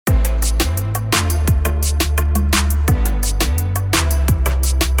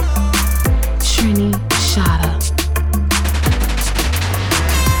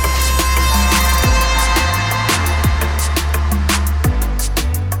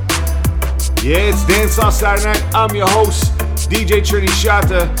Yeah, it's Dancehall Saturday Night. I'm your host, DJ Trini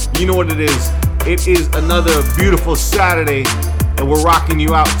Shatta. You know what it is. It is another beautiful Saturday, and we're rocking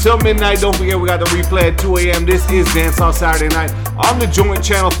you out till midnight. Don't forget, we got the replay at 2 a.m. This is Dancehall Saturday Night on the Joint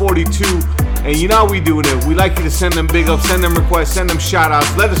Channel 42. And you know how we doing it. We like you to send them big ups, send them requests, send them shout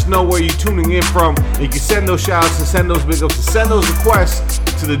outs. Let us know where you're tuning in from. You can send those shout outs and send those big ups and send those requests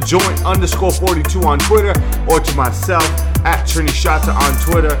to the Joint_42 on Twitter or to myself at Trini Shatta on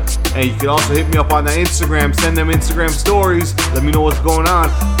Twitter. And you can also hit me up on the Instagram. Send them Instagram stories. Let me know what's going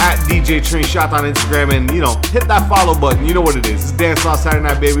on at DJ Trini Shatta on Instagram. And, you know, hit that follow button. You know what it is. It's Dancehall Saturday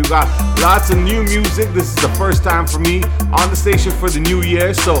Night, baby. We got lots of new music. This is the first time for me on the station for the new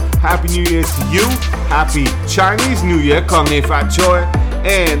year. So, Happy New Year to you. Happy Chinese New Year. Kong Hei Fat Choi.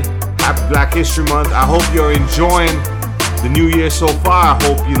 And Happy Black History Month. I hope you're enjoying the new year so far. I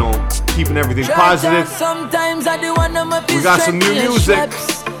hope, you know, keeping everything positive. We got some new music.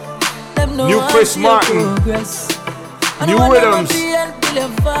 New Chris Martin. New rhythms.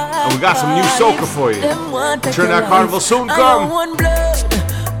 And we got some new soca for you. Trinidad Carnival soon come.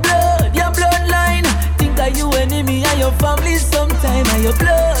 Your bloodline. Think of you enemy and your family sometime. And your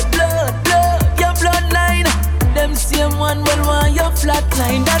blood, your bloodline. Them same one will want your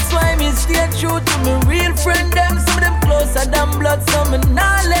flatline. That's why me stay true to me real friend. Them some of them closer than blood. Some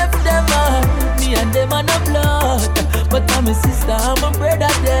not left them out. Me and them are no blood, but I'm a sister, I'm a brother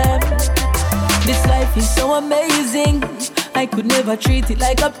them. This life is so amazing. I could never treat it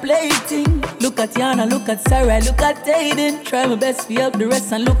like a plaything. Look at Yana, look at Sarah, look at Aiden. Try my best to help the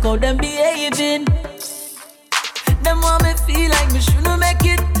rest and look how them behaving. Them want me feel like me shouldn't make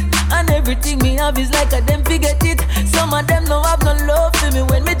it. And everything me have is like a them forget it. Some of them don't have no love for me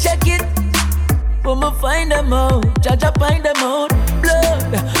when me check it. But me find them out, Jaja find them out. Blood,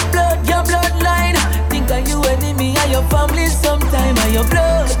 your bloodline. Think of you enemy and your family sometime. And your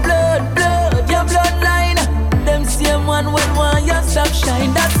blood, your bloodline. Them same one will want you stop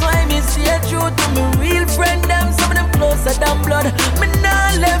shine. That's why me stay true to me real friend. Them some of them closer than blood. Me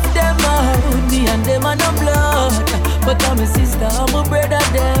not left them out. Me and them are no blood, but I'm a sister, I'm a brother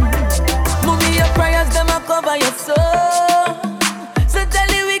them. Move me your prayers, them a cover your soul. So tell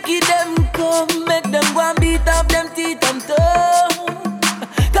the wicked them come, make them go and beat off them teeth and toe.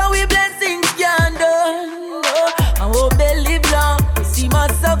 Cause we blessings can't done. I hope they live long, they see my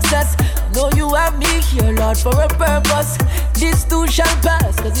success. I know you have me here, Lord, for a purpose. This too shall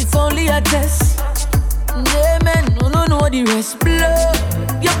pass, cause it's only a test. Amen, no, the rest. Blood,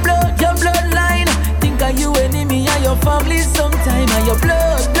 your bloodline. Think of you enemy and your family sometime. And your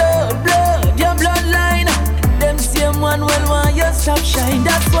blood, your bloodline. Them same one will want you stop shine.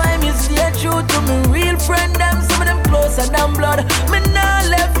 That's why me stay true to me real friend. Them some of them closer than blood. Me not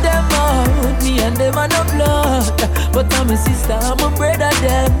left them out. Me and them are no blood, but I'm a sister, I'm a brother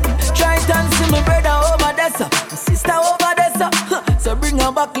them. Try and see my brother over there, so my sister over there, so. So bring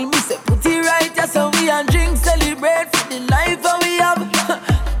her back in me, say put it right, yeah, so we and drink, celebrate for the life that we have.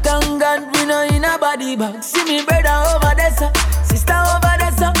 Thank God we know in a body bag. See me brother over there, so sister over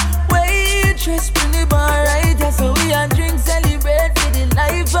there, so waitress, bring the bar right, yeah, so we and drink, celebrate for the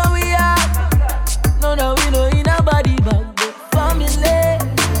life that we have. No, we know in a body bag, but family,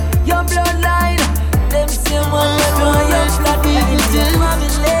 your bloodline, them same one that know your bloodline, your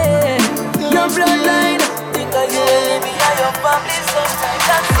family, your bloodline. Think of you enemy and your family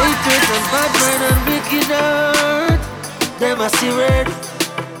sometimes. Hatred and bad mind and wicked heart, them a see red.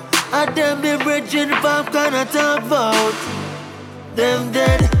 And them be bridging pop gonna talk about. Them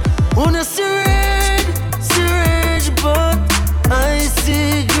dead. Wanna see red, but I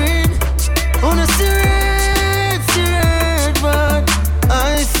see green. Wanna see red, but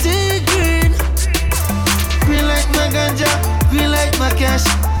I see green. Green like my ganja, green like my cash.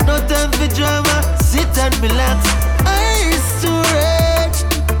 No time for drama, sit and relax. I see red,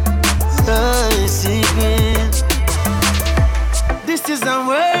 I see green. This is a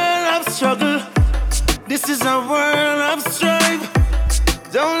world of struggle. This is a world of strife.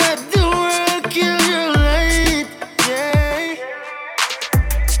 Don't let the world kill your light. Yeah.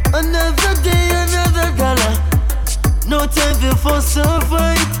 Another day, another dollar. No time for fuss or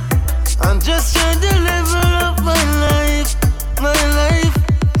fight. I'm just trying to level up my life. My life.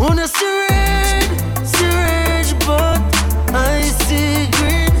 Wanna see red, but I see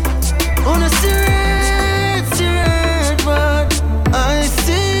green. Wanna see red, but I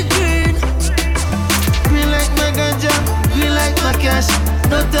see green. Green like my ganja, green like my cash.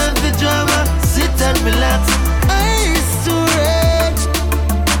 No time for drama, sit and relax. I see red,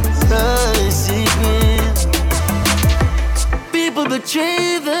 I see green. People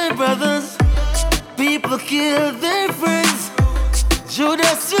betray their brothers. People kill their friends.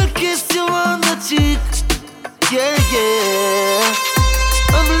 Judas will kiss you on cheek. Yeah, yeah.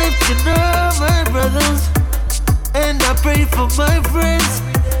 I'm lifting up my brothers, and I pray for my friends.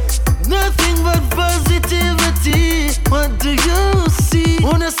 Nothing but positivity. What do you see?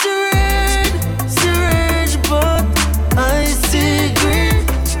 Wanna see red, but I see green.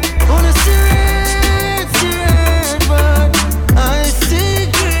 Wanna see red, but I see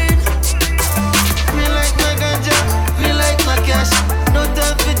green. Me like my ganja, me like my cash. No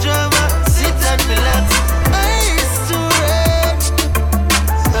time for drama, sit and relax. I see red,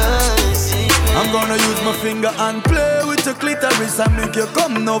 I see green. I'm gonna use my finger and play with your clitoris and make you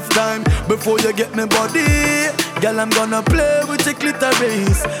come enough time before you get me body. Girl, I'm gonna play with your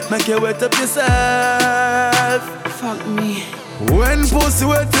clitoris, make you wet up yourself. Fuck me. When pussy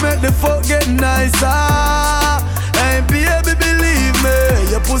wet to make the fuck get nicer. Hey baby, believe me,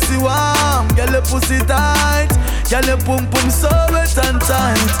 your pussy warm, girl, your pussy tight. Girl, your pum pum so wet and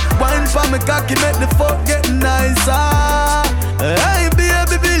tight. Wine for me cocky, make the fuck get nicer. Hey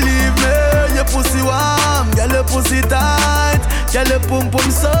baby, believe me, your pussy warm, girl, your pussy tight. Girl, your pum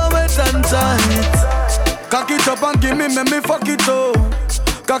pum so wet and tight. Cock it up and give me, make me fuck it up.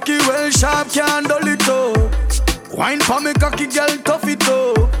 Cocky well sharp, can't dull it up. Wine for me cocky girl, tough it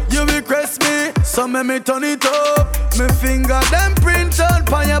up. You request me, so make me turn it up. Me finger them print out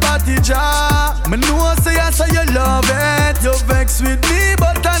on your body jaw. Me know say I say you love it. You vex with me,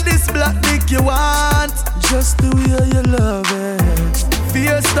 but on this black dick you want. Just the way you love it.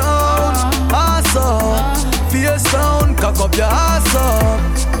 Face down, ass up. Face down, cock up your ass up.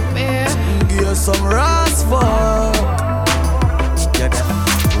 Give you some ras fuck.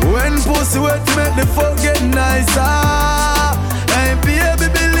 When pussy wet to make the fuck get nicer. Hey baby,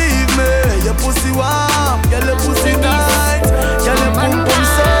 believe me, your pussy warm, girl, your pussy tight. Girl, your pum pum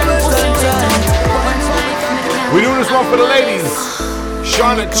so wet and tight. We do this one for the ladies.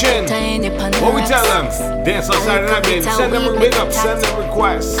 Shauna Chin. What we tell them? Dance on Saturday night, baby. Send them a big up, send them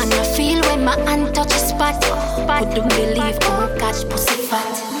requests. And I feel when my hand touch a spot. Couldn't believe, oh gosh, pussy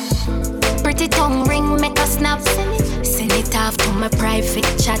fat. Pretty tongue ring, make a snap. Send it off to my private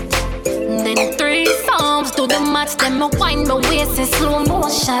chat. Then 3 songs do the match. Then me wind my waist in slow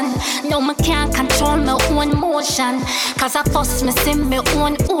motion. No, me can't control my own motion. Cause I first me see my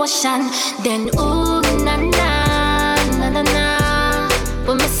own ocean. Then ooh na na na na na.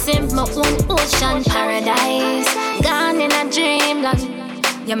 When me see my own ocean. Paradise, gone in a dreamland.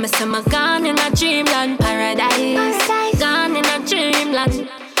 Yeah, me see my gone in a dreamland. Paradise, gone in a dreamland.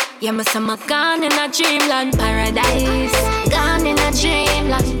 Yeah, me say my gone in a dreamland. Paradise, gone in a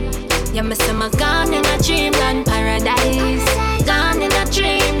dreamland. Yeah, me say my gone in a dreamland. Paradise, gone in a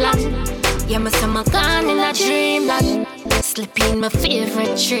dreamland. Yeah, me say my gone in a dreamland. Slip in my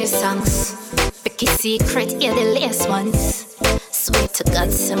favorite 3 songs. Becky Secret, yeah, the last ones. Swear to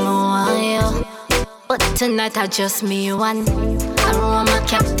God, some more. But tonight I just me one. Aroma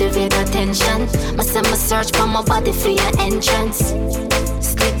captivate attention. My summer search for my body for your entrance.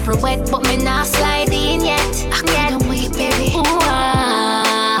 Slippery wet, but me not slide in yet. I can't wait, baby. Ooh,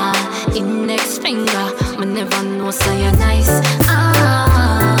 index finger, me never know so you're nice.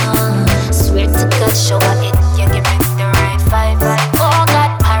 Swear to God, show it. You give me the right vibes. Oh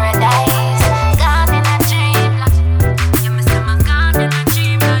God, paradise, gone in a dreamland. You miss my gone in a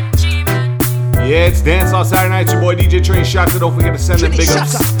dreamland. Yeah, it's Dance on Saturday night. It's your boy DJ Trini Shatta. Don't forget to send them big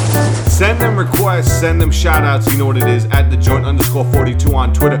ups. Send them requests, send them shout outs. You know what it is. At the joint_42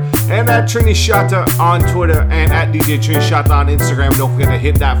 on Twitter. And at Trini Shatta on Twitter. And at DJ Trini Shatta on Instagram. Don't forget to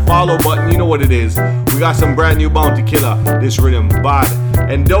hit that follow button. You know what it is. We got some brand new Bounty Killer. This rhythm, bod.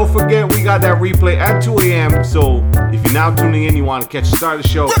 And don't forget, we got that replay at 2 a.m. So if you're now tuning in, you want to catch the start of the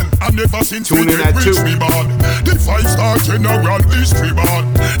show. Tune in at 2. The 5-star general is free bad.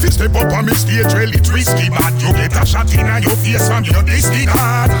 If you step up on me stage, well, it's risky bad. You get a shot in your face and you're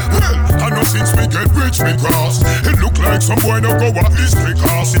disregard. Well, I know since me get rich, me cross. It look like some boy no go at this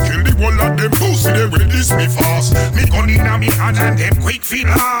because it kill the whole of them pussy, they will this me fast. Me gun in a me hand and them quick feel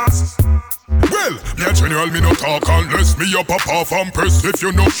last. Well, me a general, me no talk unless me a pop off and press. If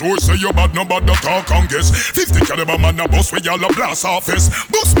you no sure, say you bad, no bad, no talk and guess. 50 caliber man a bust with y'all a blast office.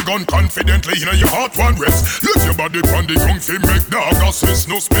 Bust me gun confidently in your heart one rest. Lift your body from the young fi make dog assist.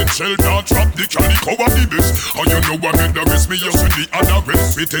 No spin shell, don't drop the calico of the best. And you know I made the rest, me use with the other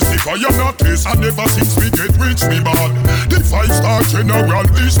rest. We testify I'm not this, and never since me get rich, me bad. The 5-star general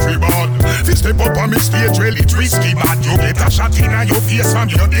is free bad. If you step up on me stage, well, it's risky bad. You get a shot in your face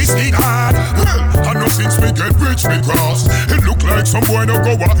and you're disregard. Well, I know since me get rich, me cross. It look like some boy no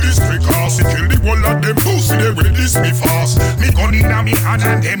go at this because it kill the whole of them pussy, they will this me fast. Me gun in a me hand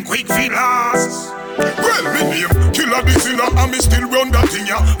and them quick feel last. Well, me name Killer the Zilla, and me still run that thing,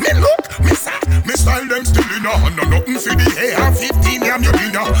 yeah. Me look, me sack, me style them still in ya. And no nothing for the AR-15, yeah, me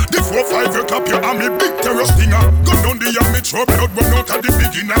in ya. The 4-5 you top, yeah, and me big terrorist thing, yeah. Gun down the ya, me throw blood run out at the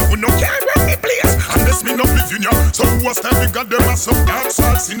beginner. Who no care run me place, unless me not live in ya. So who was time we got them as some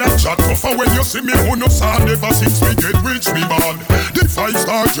dancers in a chat. Tougher when you see me, who no sound ever since we get rich, me man. The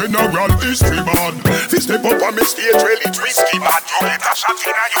 5-star general history man. Fi step up on me stage, really risky man. You get a shot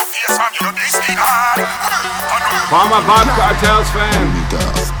in your face and you disregard. For my Bob Cartels fan.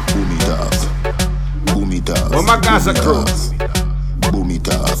 Boom it off. Boom it off. With my Gaza crew. Boom it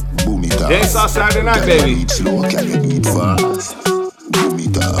off. Boom it off. Dance all Saturday night, baby. Can you beat slow? Can you beat fast? Boom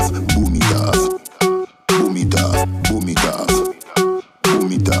it off. Boom it off. Boom it off. Boom it off.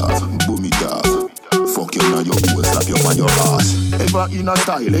 Boom it off. Boom it off. Fuck you now, your boy slap you on your ass. Ever in a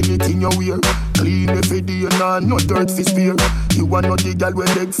style, anything you wear. Clean every day, no dirt fi spear. You are not the girl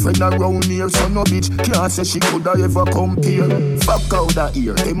with big friend around here. So no bitch can't say she coulda ever compare. Fuck out that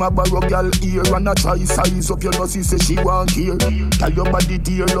ear, them a borrow girl ear. And a try size up your nose, say she want here. Tell your body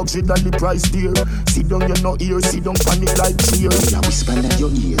dear, luxury than the price dear. Sit down, you no ear, sit down panic like cheer. Now whisper in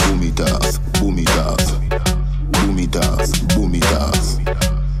your ear. Boom it off, boom it off. Boom it off, boom it off.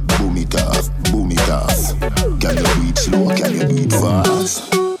 Boom it off, boom it off. Can you beat slow, can you beat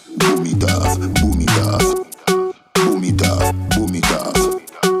fast? Boom it off, boom it off. Boom it off, boom it off.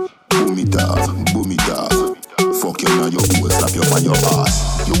 Boom it off, boom it off. Fuck you now, your boy slap you on your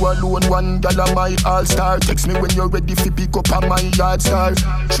ass. You alone, one gal of my all-star. Text me when you're ready fi pick up on my yard star.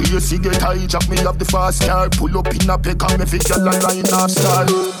 She you see get high, jack me up the fast car. Pull up in a peck and me fi gal a line off star.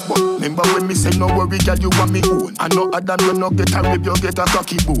 But remember when me say no worry, gal, you want me own. I know Adam, you no get a rib, you get a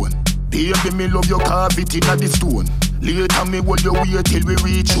cocky bone. Baby, me love your carve it in the stone. Later me hold your way till we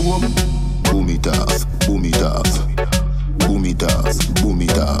reach home. Boom it off, boom it off. Boom it off, boom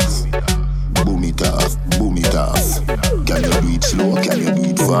it off. Boom it off, boom it off. Can you beat slow, can you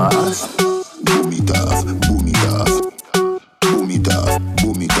beat fast? Boom it off, boom it off. Boom it off,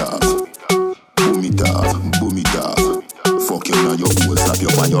 boom it off. Boom it off, boom it off. Fuck you now, your boy slap you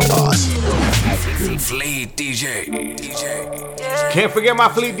on your ass. Fleet DJ. Can't forget my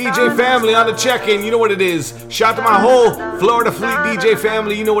Fleet DJ family on the check-in. You know what it is. Shout out to my whole Florida Fleet DJ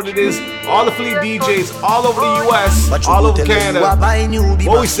family. You know what it is. All the Fleet DJs all over the US, all over Canada.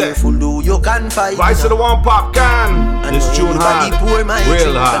 What we say? Vice of the one pop can. This tune hot,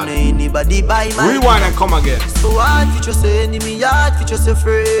 real hot. Rewind and come again. So hard for just an enemy, hard for just a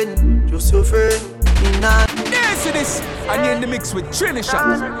friend. Just a friend. Yeah, see this. And you're in the mix with Trini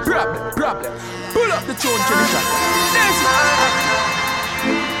Shot. Problem. Pull up the tune, Trini Shot.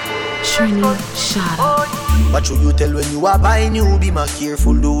 Trini Shot. What should you tell when you are buying you? Be more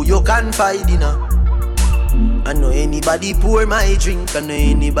careful, though you confide in her. I know anybody pour my drink, I know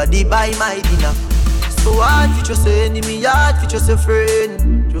anybody buy my dinner. So hard for just an enemy, hard for just a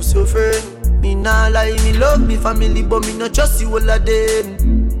friend. Just a friend. Me nah lie, me love me family, but me not trust you all of them.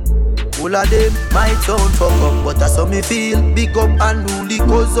 All of them might sound fuck up, but that's how me feel. Big up and newly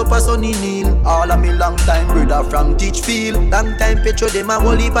goes up a sunny kneel. All of me long time brother from Teachfield. Long time petro them a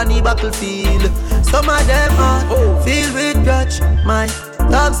whole heap on the battlefield. Some of them are filled with grudge. My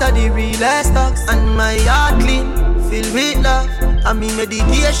dogs are the realest dogs. And my heart clean, filled with love. And me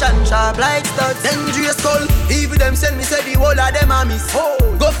medication sharp like studs. Dangerous skull, even them send me say the whole of them a miss.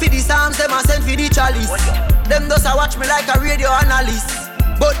 Go for the Psalms, them a send for the chalice. Them does a watch me like a radio analyst.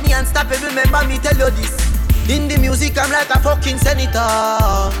 But me unstoppable, remember me tell you this. In the music I'm like a fucking senator.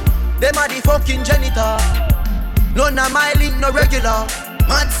 Them are the fucking janitor. None of my link no regular.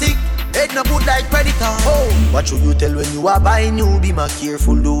 Mad sick, head no good like predator. What should you tell when you are buying you? Be more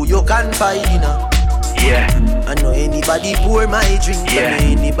careful, though you confide in her. Yeah. I know anybody pour my drink, I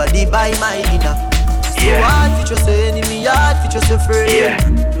know anybody buy my dinner. So hard for just an enemy, hard for just a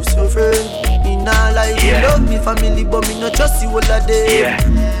friend. Just a friend. Me nah lie, me love me family, but me not trust you all of them.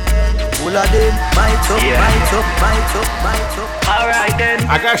 All of them, might up. Alright then.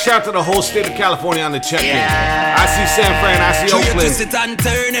 I got shout to the whole state of California on the check-in. I see San Fran, I see Oakland,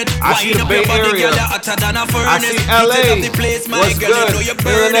 I see the Bay Area, I see LA, what's good,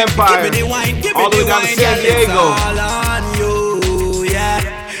 Inland Empire, all the way down to San Diego.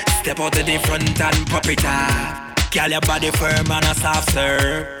 Step out to the front and pop it up. Girl, your body firm and a soft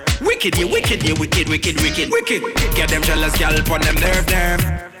serve. Wicked. Get them jealous, girl, put them nerve.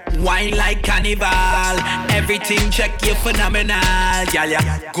 Wine like carnival. Everything check, you phenomenal. Girl,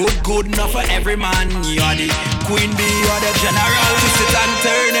 yeah, good enough for every man. You're the queen bee, you're the general. Twist it and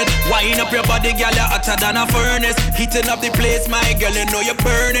turn it. Wind up your body, girl, you're hotter than a furnace. Heating up the place, my girl, you know you're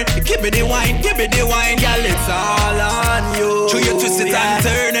burning. Give me the wine, girl, it's all on you. Show you twist it and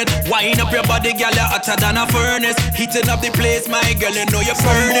turn it. Wind up your body, girl, you're hotter than a furnace. Heating up the place, my girl, you know you're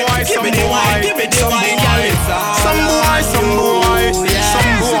burning. Give me the wine, girl, it's all on you. Some boy.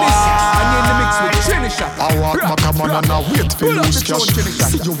 I'm in the mix with Trinity. I walk back a man and I wait for lose cash.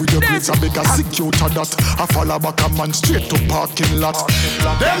 See you with your grades and make a secure to that. I follow back a man straight to parking lot.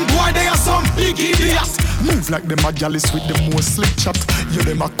 Them boy they are some big idiots. Move like them a gallus with the most slick chat. You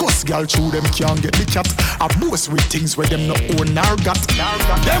them a cuss girl through them can't get the cat. I boast with things where them no own or got.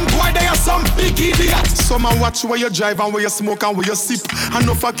 Them boy they are some big idiots. Some a watch where you drive and where you smoke and where you sip. And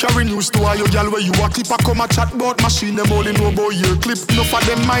no for carry news to all your gal where you a clip. I come a chat about machine them only know about your clip. No for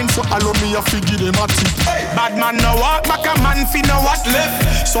them mind so allow me a figure them a tip. Bad man no walk back a man fi no what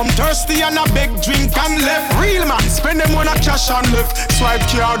left. Some thirsty and a big drink and left. Real man spend them on a cash and left. Swipe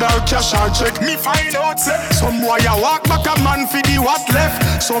card or cash or check. Me find out say some boy a walk back a man fi the what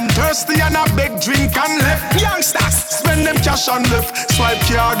left. Some thirsty and a big drink and left. Youngsters spend them cash and left. Swipe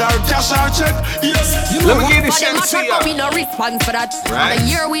card or cash or check. Yes. Let me get this shit to we no response for that. Right. And a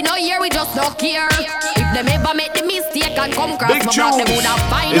year we no year we just don't care. If them ever make the mistake and come cross Big my block, them woulda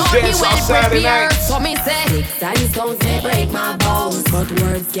find out me well prepared. So me say, sticks and stones may break my bones, but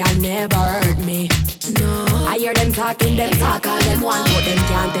words can never hurt me. No, I hear them talking, them talk all them want, but them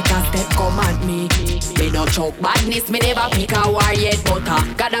can't take a step come at me. Me no choke badness, me never pick a war yet, but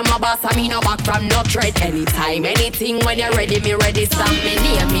God I'm a boss and me no back from no threat. Anytime, anything, when you're ready, me ready. Stamp me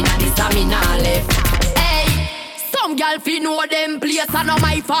name, me not this and me not left. Some gal fi know them place and not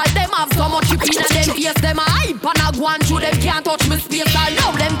my fault. Them have so much chip inna them face. Them a hype and a go on through. Them can't touch me space. And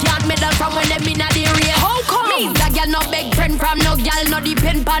now them can't medal from when them inna the race. How come? Me a gal no beg friend from no gal. No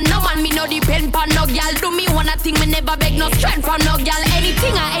depend pan no man. Me no depend pan no gal. Do me one a thing me never beg no strength from no gal.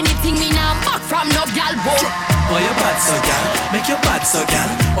 Anything or anything me nah back from no gal. Oh you bad so gal, make your bad so gal.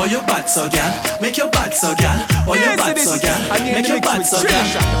 Oh you bad so gal, make your bad so gal. Oh you bad so gal, make your bad so gal.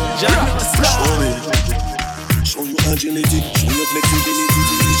 Show you agility, show your flexibility,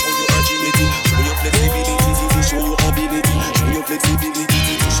 show your agility, show your flexibility, show your ability, show your flexibility,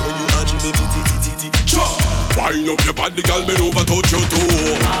 show your agility. Wind up your body, girl, bend over, touch your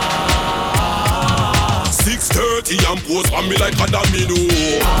toe. 6:30 and pose on me like a domino.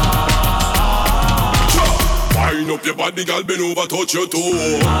 Wind up your body, girl, bend over, touch your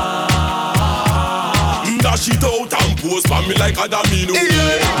toe. Dash it out and pose on me like a domino.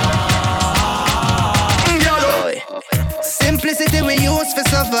 Simplicity we use for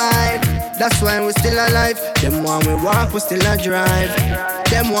survive. That's why we still alive. Them one we walk, we still a drive.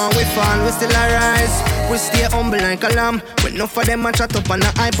 Them one we fall, we still a rise. We stay humble like a lamb. When enough of them a chat up and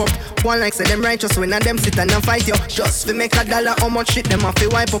a hype up. One like say them righteous when them sit and fight you. Just fi make a dollar, how much shit them a fi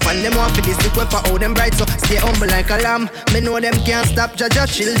wipe up. And them want fi this the weapon, how them bright so. Stay humble like a lamb. Me know them can't stop judge your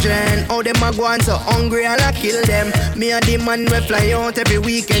children. How them a go on so hungry and I kill them. Me a the man we fly out every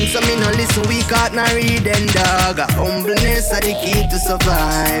weekend. So me no listen weak out na read them dog. Humbleness are the key to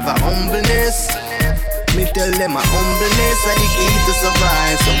survive. A humbleness. Me tell them a humbleness are the key to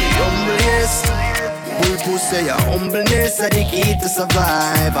survive. So we humbleness. People say a humbleness are the key to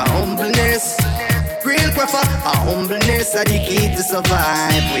survive. A humbleness. Real prefer a humbleness are the key to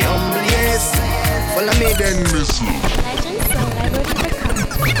survive. We humbleness. Follow me then, miss.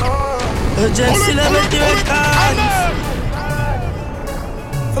 Urgent celebrity records.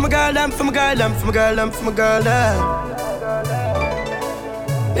 From a girl, them, from a girl, them, from a girl, them, from a girl, them.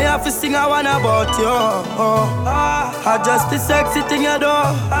 Me have to sing I want about you. I just the sexy thing you do.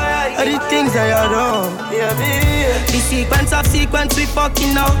 All the things that you do. The sequence of sequence we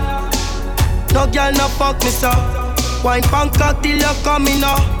fucking now. No girl no fuck me so. Wine punk cock till you coming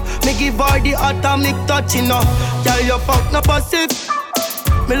now. Me give her the atomic touch you know. Girl you fuck no passive.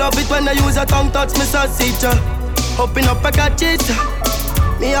 Me love it when I use a tongue touch me sausage. Open up a catch it.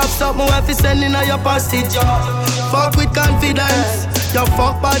 Me have something where fi send in your passage. Fuck with confidence. You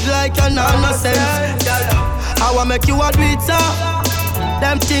fuck bad like you're nonsense. I wanna make you a do it, sir.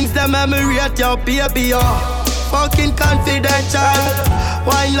 Them things, them memorate your baby, yo. Fucking confidential.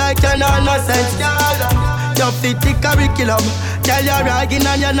 Wine like you're nonsense. You fit the curriculum. Tell you ragging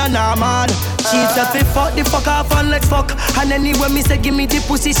and you're not normal. She said fi fuck the fuck off and let's fuck. And anyway me say give me the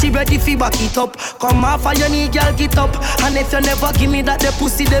pussy, she ready fi back it up. Come off and you need girl get up. And if you never give me that the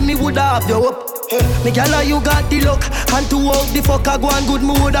pussy, then me woulda have you up. Me gyal you got the luck. And to walk the fuck I go on good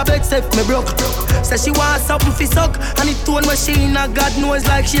mood I beg if me broke. Say she want something fi suck. And it tone when she in a God knows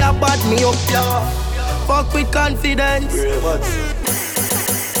like she a bad me up, yeah. Fuck with confidence.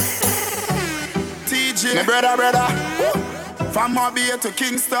 TJ, my brother. From Mobile to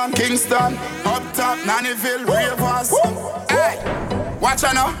Kingston, up top, Nannyville, Ravers. Hey, watch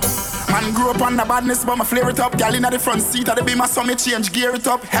out now. Man grew up on the badness, but my flare it up. Gal inna the front seat of the beamer, so me change gear it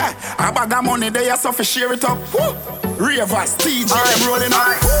up. Hey, a bag of money there, so fi share it up. Woo. Ravers, TJ, I'm rolling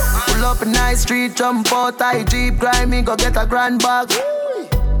up. Pull up a nice street, jump out, high Jeep, climb me, go get a grand bag.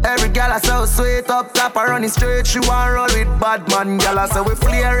 Every gal I so sweet up top, I running straight. She want roll with bad man, gal I say we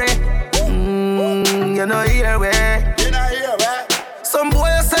flare it. You know here we. Some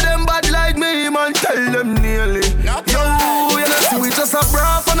boys say them bad like me, man, tell them nearly. Yo, you know see we just a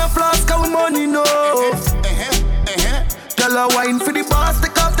bra on a flask of money, no. Gal a wine for the boss,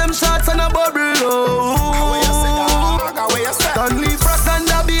 take off them shots and a bubble, oh. Don't leave frost and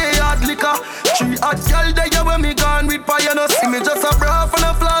a be a hard liquor. She hot gal there, you when me gone with fire, no see me just a bra on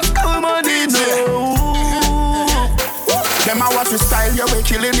a flask of money, no. Them a watch we style, you we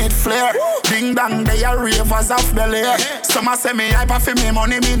killing it flare. Ding dong, they are ravers off Bel Air. Some a say me hyper for me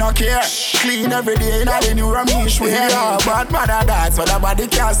money, me no care. Clean every day, now the new Ramesh we here. But mother that's what the body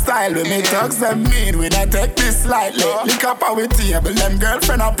can't style. We me thugs them mean, we not take this lightly. Lick up our table, them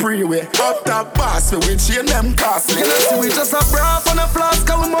girlfriend a pre-way. Up top boss, we chain them costly. We just a bra on a flask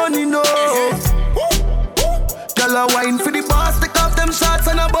of money, no. Girl a wine for the boss, take off them shots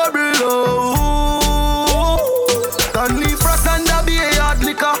and a bubble, oh. Don't leave frost and a be a hard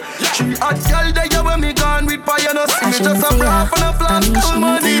liquor. She hot girl there, you when me gone with fire, no see me just a bra on a flask of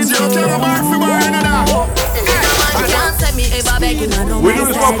money, no. We do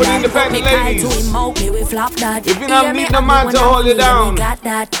this one for the independent ladies. If you not need no man to hold you down,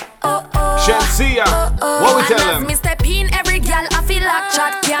 Shensia, what we tell them? Me step in, every gal I feel like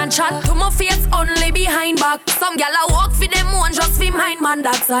chat. Can't chat to my face, only behind back. Some gal I walk for them one, just for mine, man,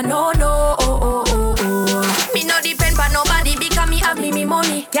 that's a no-no. Me no depend on nobody because me have me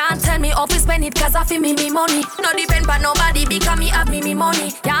money. Can't tell me how to spend it cause I feel me money. No depend on nobody because me have me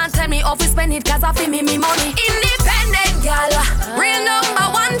money. Can't tell me how to spend it cause I feel me money. Independent gal, real number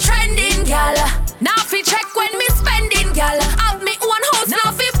one trending gal. Now fi check when me spending gal. Have me one house,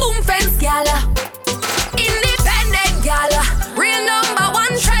 now fi boom fence gal. Independent gal, real number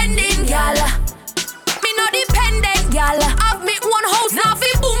one trending gal. Me no dependent gal. Have me one house, now fi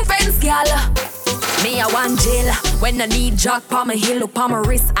boom fence gal. Me a one jail when I need jock pa my heel up on my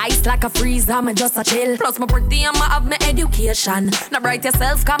wrist, ice like a freeze. I'm just a chill. Plus my birthday and I have my education. Now bright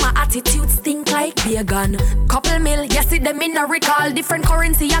yourself, cause my attitude stink like vegan. Couple mil, you see them in a recall. Different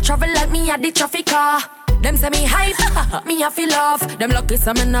currency, I travel like me at the traffic car. Them say me hype, me a feel off. Them lucky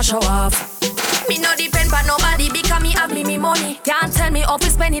some me not show off. Me no depend on nobody because me have me money. Can't tell me how to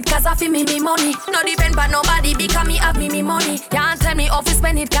spend it cause I feel me money. No depend on nobody because me have me money. Can't tell me how to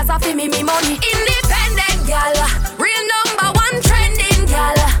spend it cause I feel me money. Independent gal, real number one trending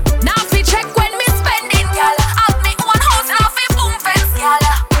gal. Now fi check when me spending gal. Have me one house, now fi boom fence gal.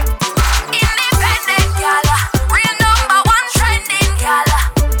 Independent gal, real number one trending gal.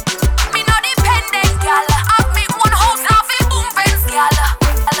 Me no dependent gal. Have me one house, now fi boom fence gal.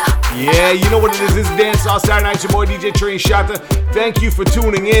 Yeah, you know what it is. This is Dance All Saturday Night. Your boy DJ Trini Shatta. Thank you for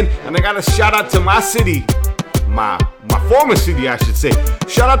tuning in. And I got a shout out to my city. My former city, I should say.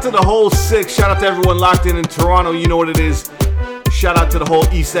 Shout out to the whole six. Shout out to everyone locked in Toronto. You know what it is. Shout out to the whole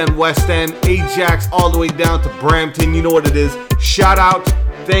East End, West End, Ajax, all the way down to Brampton. You know what it is. Shout out.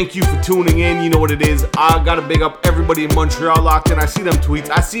 Thank you for tuning in. You know what it is. I gotta big up everybody in Montreal locked in. I see them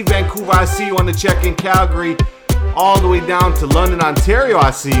tweets. I see Vancouver. I see you on the check-in. Calgary. All the way down to London, Ontario,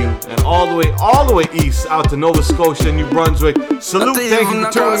 I see you. And all the way east out to Nova Scotia, New Brunswick. Salute, thank you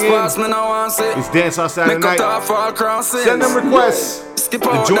for tuning in. It's Dance On Saturday Night. Send them requests. The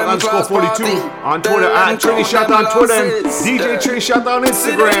Joint_42 on Twitter, at Trini Shatta on Twitter, and DJ Trini Shatta on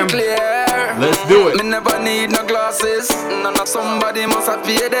Instagram. Let's do it. Me never need no glasses. None of somebody must have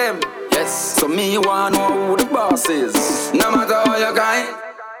paid them. Yes, so me want know who the boss is. No matter how you kind.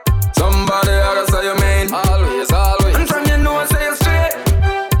 Somebody gotta say you mean. Always. And from you know I say you straight.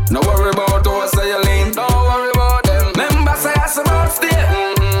 No worry about who I say you lean. Don't worry about them. Remember say I some out stay.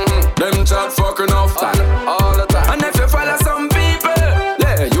 Them chat fucking off time. All the time. And if you follow some people,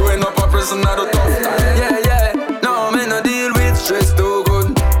 yeah, you end up a prisoner the tough time. Yeah. No, me no deal with stress too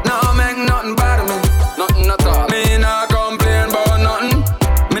good. No, make nothing bad to me. Nothing at all. Me not complain about nothing.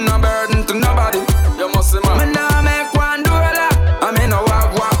 Me no burden to nobody. You must see man. Me nah make one do that. I mean no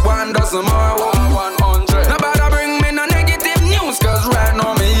walk one dozen more. 100. Nobody bring me no negative news, cause right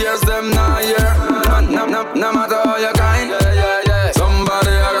now me hears them now here. No matter how you kind. Yeah.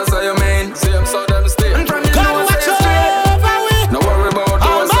 Somebody gotta say you mean. See them so them stay. And from you know I say straight. No worry about who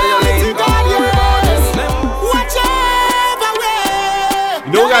I say you lean. Don't worry about this.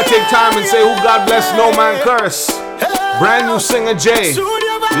 You know we gotta take time and say who God bless, no man curse. Brand new singer Jay.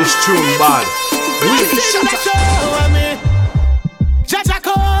 This tune bad. Jaja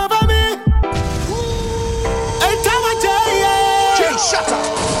cover me. Hey, Tower Jay, shut up.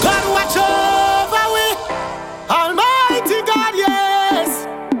 God watch over we. Almighty God, yes.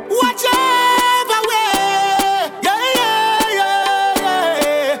 Watch over we.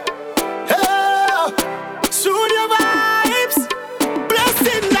 Yeah. Studio vibes.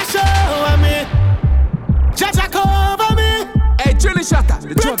 Blessing that show me. Jaja cover me. Hey, Trini Shatta,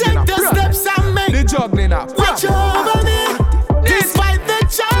 the juggling up. The steps I make. The juggling up. Watch over me. Despite the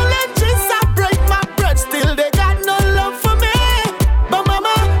challenges, I break my bread. Still they got no love for me. But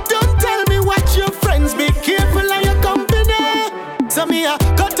mama, don't tell me what your friends. Be careful of your company. So me a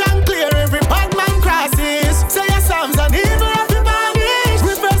cut and clear every bad man crosses. Say your psalms and evil everybody.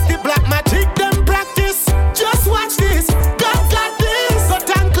 Reverse the black magic, them practice. Just watch this, God got this. Cut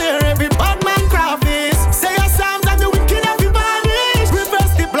and clear every bad man crosses. Say your psalms and the wicked everybody.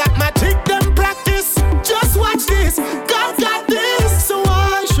 Reverse the black magic, them practice. Just watch this, God got this. So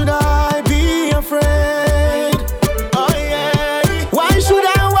why should I be afraid? Oh yeah. Why should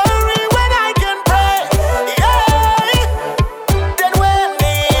I worry when I can pray? Yeah. Then when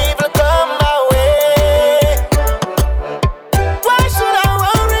the evil come my way, why should I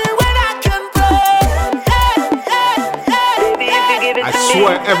worry when I can pray? I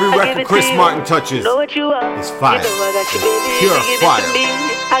swear every record Chris Martin touches is fire. Pure fire.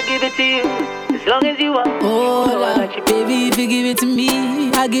 I give it to you as long as you want. Oh, Lord, baby, if you give it to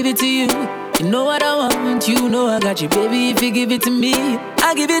me, I give it to you. You know what I want, you know I got you, baby. If you give it to me,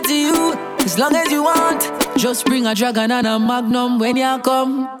 I give it to you as long as you want. Just bring a dragon and a magnum when you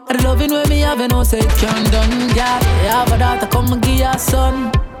come. I love it when me have no say can done. Yeah, have a daughter, come and give your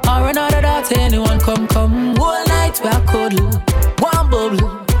son. Or another daughter, anyone come. All night we are cuddle, one bubble.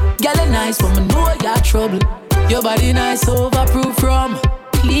 Girl, it nice, but me know you're trouble. Your body nice, overproof from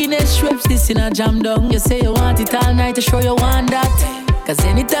cleanest strips, this in a jam down. You say you want it all night, to show you want that. Cause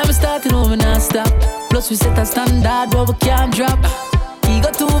anytime we start, you know we not stop. Plus we set a standard, but we can't drop.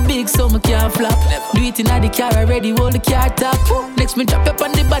 Ego too big, so me can't flop. Do it in the car already, hold the car top. Next me drop up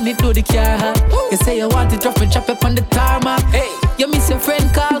on the bonnet, do the car hot. You say you want it rough, me drop up on the tarmac. Hey, you miss your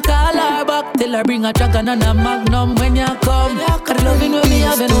friend, call her back. Tell her bring a dragon and a magnum when you come. Cause loving when me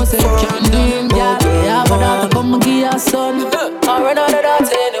have no say can do. Yeah, have a daughter, come and give your son. Or another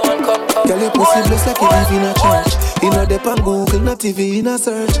daughter, anyone come. Girl, your pussy blessed like you live in a church. In a dep on Google, not TV in a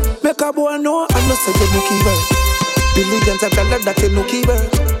search. Make a boy know, I'm not saying you keep her. Billions of dollars that you no keep her.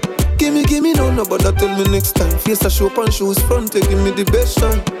 Give me no, but that tell me next time. Face a show on shoes front, give me the best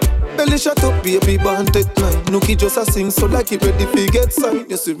shine. Belly shut up, baby, band take line. Nookie just a sing, so like it ready for get signed.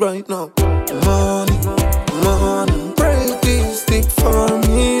 You see right now. Morning, break this stick for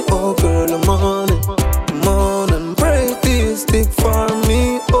me, oh girl, morning, break this stick for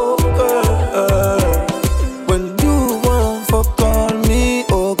me, oh girl. When you want for call me,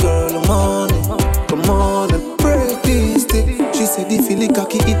 oh girl, morning, come on and break this stick. She said the feeling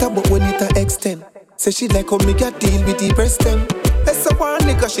cocky it but when it a extend. Say she like how me get deal with the breast then. That's a one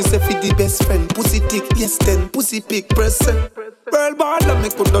nigga, she say fi the best friend. Pussy thick, yes then, pussy pick, present. Girl ball and me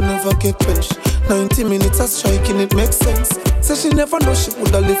coulda never get benched. 90 minutes of striking, it makes sense. Say she never know she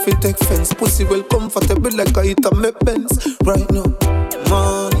woulda live it take fence. Pussy well comfortable like I eat a me Benz. Right now,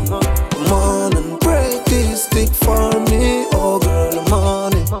 morning, break this stick for me, oh girl,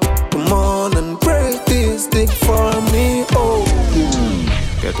 morning, break this stick for me, oh.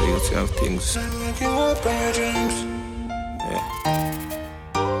 Get the youth have things. You up on your dreams. Yeah.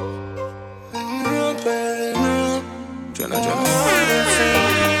 Jenna.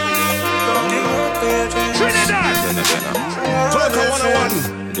 Trinidad.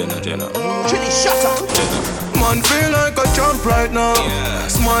 Jenna. Trini, shut up. Man feel like a champ right now. Yeah.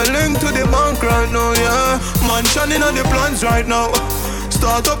 Smiling to the bank right now, yeah. Man shining on the plans right now.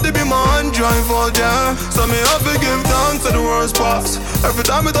 Start up to be my hand drive out, yeah. So me have to give thanks to the worst pass. Every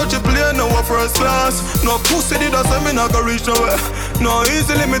time I touch a plane, no first class. No pussy did I say me not go reach nowhere. No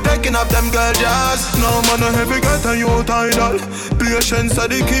easily me taking up them girl jazz. No man a heavy get a youth idol. Patience are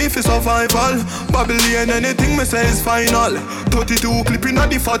the key for survival. Babylon anything me say is final. 32 clipping at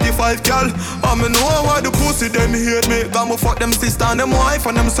the 45 gal. I me know why the pussy them hate me. Got me fuck them sister and them wife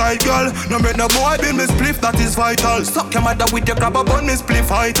and them side girl. No make no boy build me spliff, that is vital. Suck your mother with your grab up on me spliff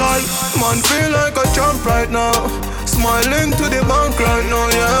vital. Man feel like a champ right now. Smiling to the bank right now,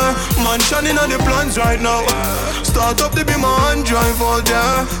 yeah. Man shining on the plans right now. Start up to be my hand drive out,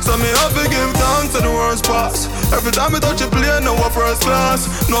 yeah. So me have to give thanks to the worst pass. Every time I touch a plane, no first class.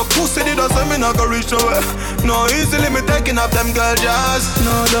 No pussy did I say me not go reach nowhere. No easily me taking up them girl jazz.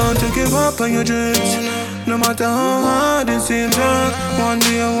 No, don't give up on your dreams. No matter how hard it seems, one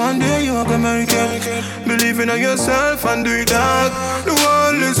day you can make it. Believe in yourself and do it dark. The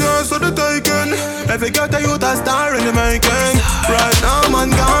world is yours so the taking. Every cat a youth a star in the making. Right now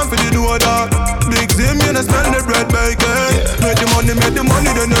man gone for the door dog. Big Zim, you know smell the bread bacon. Make the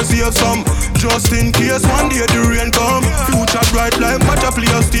money, then you save some. Just in case one day the rain come. Future bright like match a play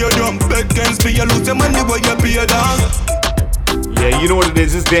a stadium. Bet against me, you lose the money but you pay down. Yeah, you know what it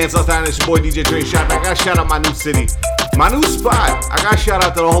is. It's Dance Outside. It's your boy DJ Trey Shot. I got shout out my new city, my new spot. I got shout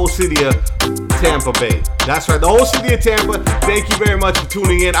out to the whole city of Tampa Bay. That's right, the whole city of Tampa. Thank you very much for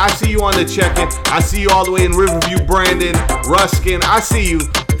tuning in. I see you on the check-in. I see you all the way in Riverview, Brandon, Ruskin. I see you.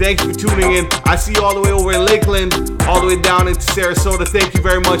 Thank you for tuning in. I see you all the way over in Lakeland, all the way down into Sarasota. Thank you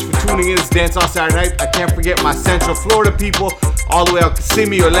very much for tuning in. It's Dance On Saturday Night. I can't forget my Central Florida people, all the way out to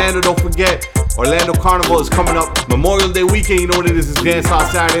Kissimmee, Orlando. Don't forget, Orlando Carnival is coming up. Memorial Day weekend, you know what it is. It's Dance On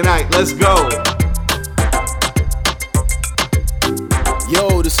Saturday Night. Let's go.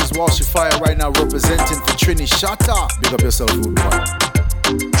 Yo, this is Walsh Fire right now representing for Trini Shatta. Big up yourself, rude boy.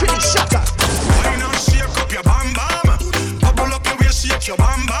 Trini Shatta. Why not shake up your bam bam? Bubble up your waist, shake your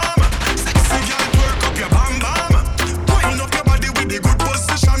bam bam. Sexy girl, work up your bam bam. Wind up your body with the good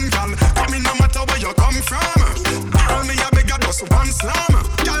position, girl. Come in no matter where you come from. Girl, me a beg you just one slam.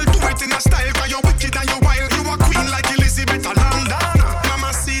 Girl, do it in a style 'cause you're wicked and you're wild. You a queen like Elizabeth of London.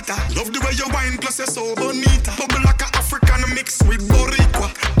 Mamacita, love the way you wine, plus you're so bonita. Bubble like a African mixed with Boricua.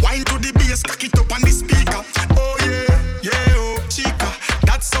 Wine to the bass, cock it up on the speaker. Oh yeah, oh chica.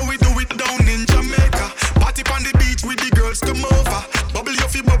 That's how we do it down in Jamaica. Party on the beach with the girls come over. Bubble your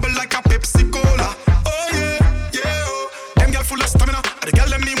feet, bubble like a Pepsi Cola. Oh yeah, oh. Them girl full of stamina. And the girl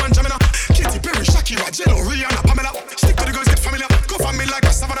them me one jamina. Katy Perry, Shakira, Jello, Rihanna, Pamela. Stick to the girls, get familiar. Go for me like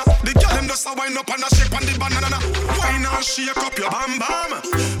a savannah. The girl them just a wind up and a shake on the banana. Wine and shake up your bam bam.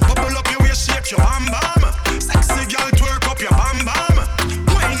 Bubble up your waist, shake your bam bam. Sexy girl, twerk up your bam bam.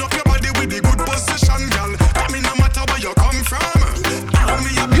 Wind up your body with the good position, girl. Come in no matter where you come from.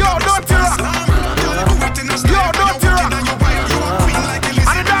 Yo, don't tear up. Yo, don't tear up.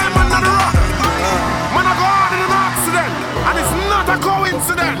 And the diamond on the rock. Man, I go hard in an accident, and it's not a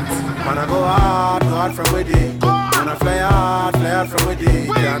coincidence. Man, I go hard from within. Man, I fly hard from within.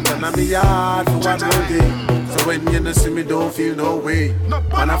 And then I be hard for one more day. So when you don't see me, don't feel no way.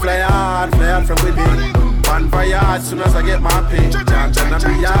 Man, I fly hard from within. One fire hard soon as I get my pay. And then I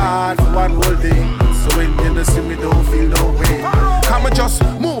be hard for one whole day. So when you don't see me, don't feel no way. Come and just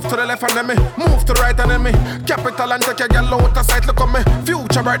move to the left and then me move to the right and then me capital and take a girl out of sight. Look on me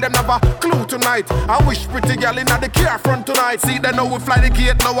future right, them never clue tonight. I wish pretty girl in the car front tonight. See they know we fly the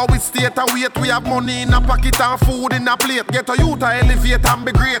gate, now we state and wait. We have money in a pocket and food in a plate. Get a youth to elevate and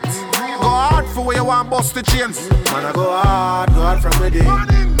be great. Go hard for where you want bust the chains. Man I go hard from within.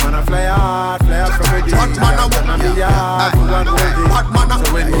 Man I fly hard from within. Hot man I walk me hard for one within. So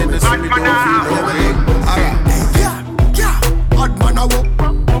when you in the city don't feel no way. Mad man a walk,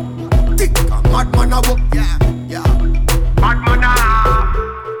 thick mad man a walk, yeah. Mad man a,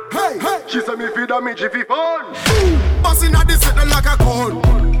 hey, she say me fi damage if he fun. Bustin' at the center like a cone,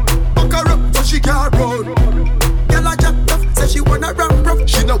 buck her up so she can't run. Girl a jack tough, say she wanna run rough.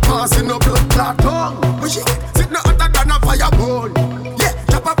 She no passing no blood clot tongue. When she sit no hotter than a fire bone. Yeah,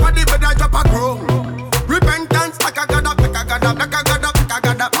 drop up on the bed and drop a groan. Repentance like a gada, like a gada, like a gada, like a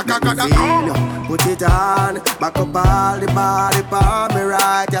gada, like a gada. Put it on, back up all the body for me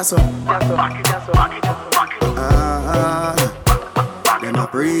right, yes sir. Them a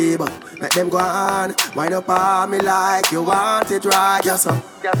pre, but let them go on. Wind up on me like you want it right, yes sir.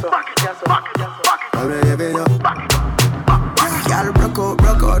 I'm ready to girl,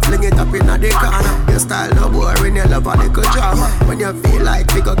 broke out, fling it up in the corner. Your style no boring, your love a little drama. When you feel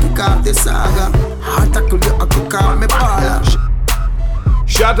like we go kick off the saga, I'll tackle you, I could call me Paula.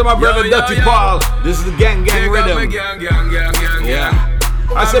 Shout out to my brother Dutty Paul. This is the gang rhythm. Yeah.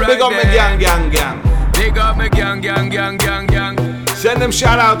 I said big up my gang. Big up my gang. Send them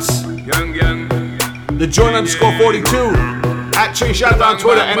shout outs. The joint _42. At Tree Shot on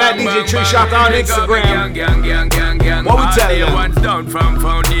Twitter and at DJ Tree Shot on Instagram. What we tell you? One's down from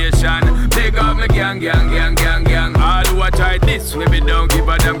foundation. Big up my gang. All who a try this way, me don't give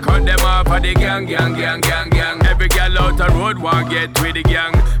a damn. Cut them off of the gang. Every girl out the road want get with the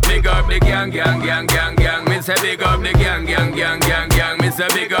gang. Big up the gang. Me say big up the gang. Me say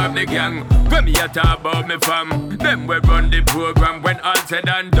big up the gang. When me a talk about me fam, them we run the program when all said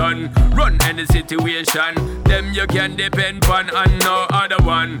and done. Run any situation, them you can depend on and no other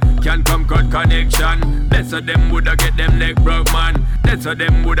one. can come cut connection. That's how them woulda get them leg broke, man. That's how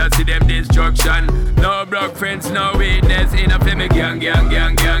them woulda see them destruction. No broke friends, no weakness. In a me gang, gang,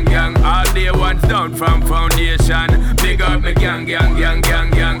 gang, gang, gang. All day ones down from foundation. Big up me gang, gang, gang, gang,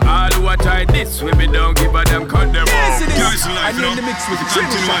 gang. All who a try this with me don't give a damn cut them off. Guys, life, you know, the mix with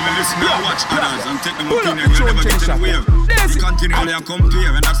continue and listen and watch others and take them opinion. You'll never get in the wave. You continually and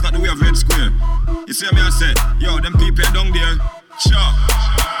compare, and that's not the way of Red Square. You see me, I said, yo, them people down there, sure.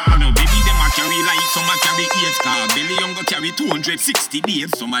 I know, baby, them a carry like some a carry 8 car. Billy Young go carry 260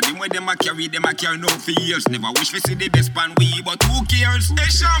 days. Some of them where them a carry no for years. Never wish we see the best pan we, but who cares? Hey,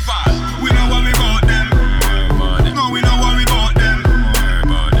 Shampa, we don't worry about them. No, we don't worry about them.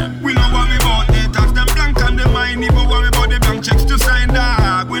 We don't worry about the tax, them blank on the mind. Even worry about the blank checks to sign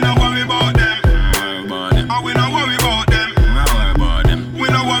that. We don't worry about them. And we don't worry about them. We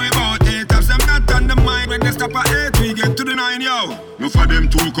don't worry about it. Tax, them not on the mind. When they stop at 8, we get to the 9, yo. No for them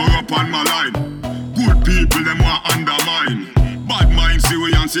too corrupt on my line. Good people, them want undermine. Bad mind, see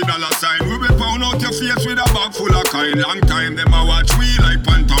we and see dollar sign. We will pound out your face with a bag full of kind. Long time, them a watch we like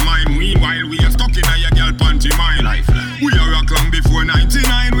pantomime. Meanwhile, we are stuck in a your girl panty mine. We are rock long before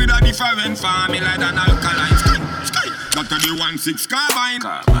 99 with a different formula than alkaline skin. That to the 1-6 carbine.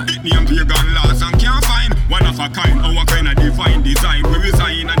 It name pagan laws and can't find one of a kind. Our kind of divine design. We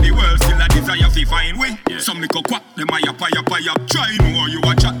resign and the world still a desire fi find we. Some little quack, them a yap. Try know you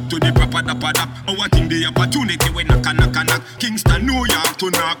a chat to the proper dap. Our thing the opportunity when knock. Kingston, New York to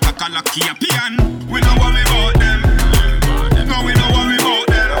knock Kakalaki a pian. We don't worry about them. No, we don't worry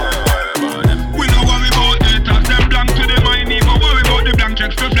about them. We don't worry about it. As them blank to the mind, even worry about the blank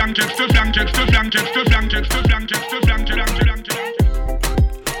checks.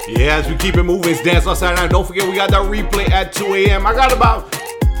 Yeah, as we keep it moving, it's Dance Outside Night. Don't forget we got that replay at 2 a.m. I got about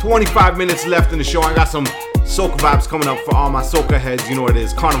 25 minutes left in the show. I got some soca vibes coming up for all my soca heads. You know what it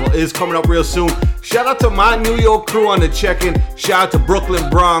is. Carnival is coming up real soon. Shout out to my New York crew on the check-in. Shout out to Brooklyn,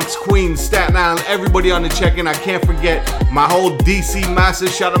 Bronx, Queens, Staten Island, everybody on the check-in. I can't forget my whole DC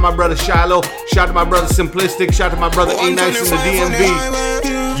masses. Shout out to my brother Shiloh. Shout out to my brother Simplistic. Shout out to my brother A-Nice in the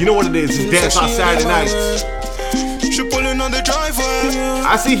DMV. You know what it is. It's Dance On Saturday night. She pulling on the driveway.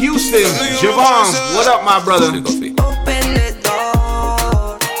 I see Houston. Javon, what up, my brother? Open the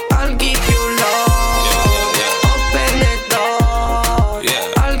door, I'll give you love. Open the door,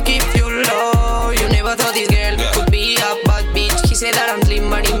 I'll give you love. You never thought this girl could be a bad bitch. He said that I'm slim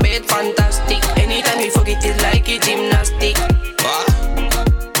but in bed fantastic. Anytime we fuck it is like a gymnastic.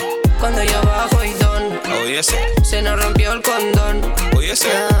 Cuando yo bajo y don, se nos rompió el condón.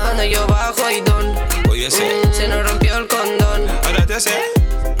 Cuando yo bajo y don, se nos rompió el condón.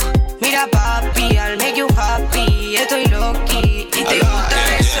 Mira papi, I'll make you happy. Estoy loqui y te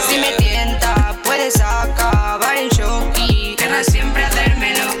gusta eso. Si me tienta, puedes acabar en shocky. Querrás siempre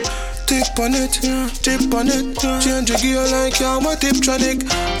hacérmelo. Tip on it, change your gear like you're a Tiptronic.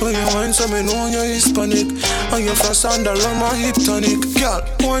 When you wine so me know you're Hispanic. And you fast under my hip tonic. Girl,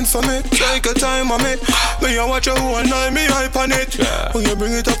 wine for me, take your time on me. When you watch your whole night, me hype on it. When you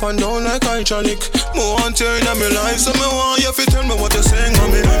bring it up and down like iconic. Me want you in my life, so me want you to tell me what you're saying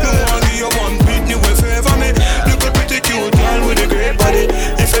on me. Me want you one beat, you will favor me. Little pretty cute girl with a great body.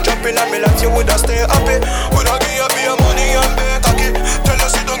 If you jump in on me like you woulda stay happy. Woulda give you be your money and be cocky. Tell you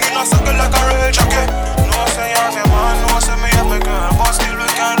sit down in a circle like a real jockey. No say you have your man, no say me have my girl, but still we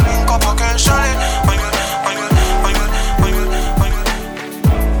can link up occasionally.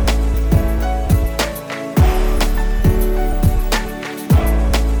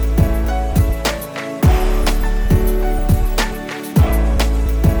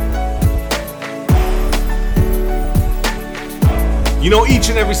 You know, each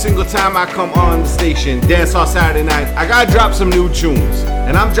and every single time I come on the station, Dance On Saturday Night, I gotta drop some new tunes.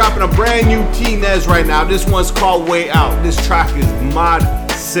 And I'm dropping a brand new T-Nez right now. This one's called Way Out. This track is mod,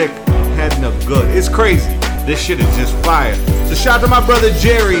 sick, heading up good. It's crazy. This shit is just fire. So shout out to my brother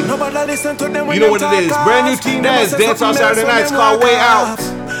Jerry. You know what it is. Brand new T-Nez, Dance On Saturday Night. It's called Way Out.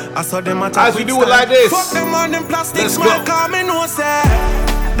 As we do it like this. Let's go.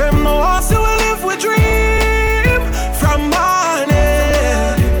 Them know us who live with dream from morning.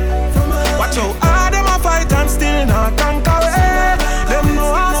 Watch how hard them a fight and still not conquer it. Them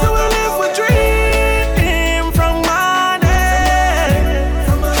know us who live with dream from morning.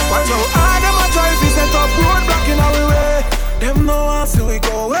 Watch how hard them a drive is set up roadblock in our way. Them know us who we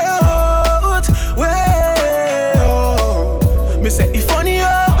go way out, way out. Me say if funny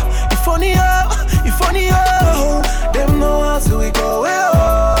oh, if funny oh, if funny oh. Them know us who we go way out.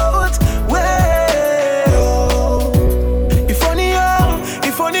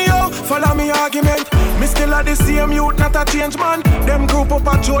 Follow me argument. Me still Still are the same youth, not a change man. Them group up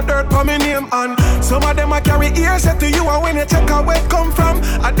and throw dirt for me name and some of them a carry ears set to you and when you check out where it come from,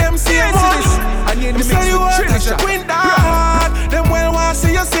 at them same ones. I need to say you are the queen dog. Them well want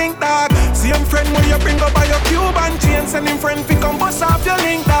see you sing dog. Same friend when you bring up by your Cuban chain, send him friend fi come bust off your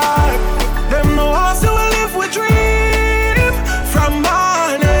link dog. Them know how to live with dream from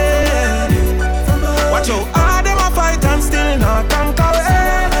morning. Watch out, all them a fight and still not conquer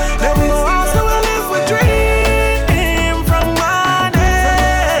away. Them know how to live with dream from morning.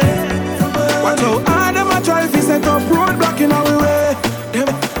 Watch out, all them a try to set up roadblock in our way.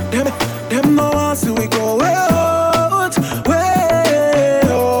 Them know how to we go way out, way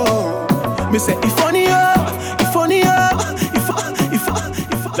out. Me say if funny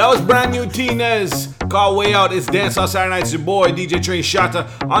That was brand new Tinez. Call Way Out. It's Dance All Saturday Nights. Your boy DJ Trini Shatta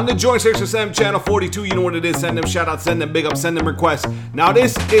on the Joint 607 channel 42. You know what it is. Send them shout outs, send them big ups, send them requests. Now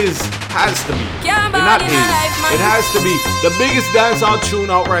this has to be. It has to be the biggest dancehall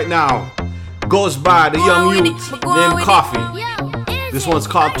tune out right now. Goes by the young youth named Coffee. This one's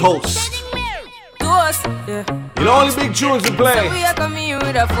called Toast. You know, only big tunes we play.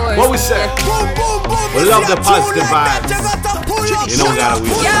 What we say? We love the positive vibes. You know, gotta we.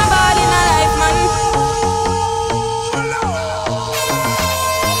 Can't ball in a life, man.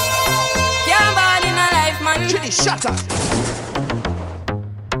 Can't ball in a life, man. Trini Shatta.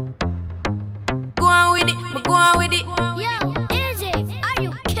 Go on with it, go on with it. Yo, easy. Are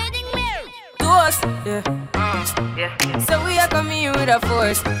you kidding me? Toast, yeah. So we are coming here with a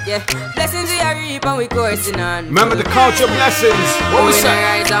force, yeah. Blessings we are reap and we coursing on. Remember the culture blessings. What we say?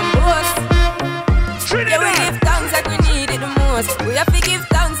 Rise and boast. Yeah, we give thanks like we need it the most. We have to give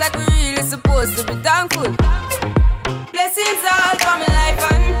thanks like we really supposed to be thankful. Blessings all for my life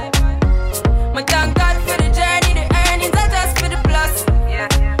and my thank God for the journey, the earnings are just for the plus. Yeah,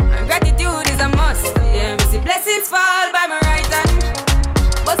 and gratitude is a must. Yeah, we see blessings fall by my right hand.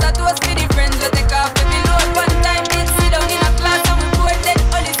 But I toast for the friends we take off every load. One time did sit down in a class and we board that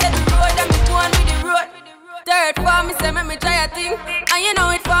only said the road and we go on with the road. Third form, me say me try a thing, and you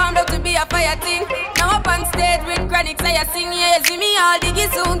know it formed up to be a fire thing. Now up on stage with chronic, say I sing, yeah, see me all diggy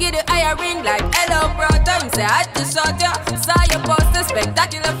soon, get the higher ring like hello, brother. Me say I just shot ya, saw your poster,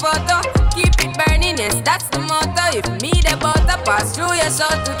 spectacular photo. Keep it burning, yes, that's the motto. If me the butter pass through your soul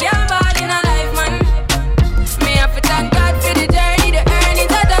to can't ball in a life, man. Me have to thank God for the journey, the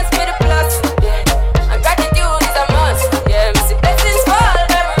earnings are just for the plus. Yeah, and gratitude is a must. Yeah, me see blessings fall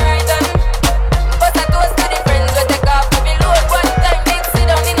by my right hand. But I toast to the friends we take off every load. One time they sit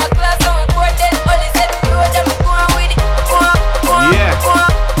down in a class and we board that only said the road and we go on with it. Yeah,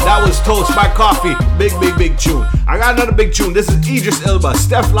 that was Toast by Coffee. Big tune. I got another big tune. This is Idris Elba,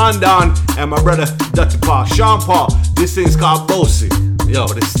 Steph London, and my brother Dutty Paul, Sean Paul. This thing's called Bossy. Yo,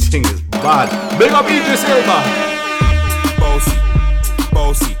 this thing is bad. Big up Idris Elba.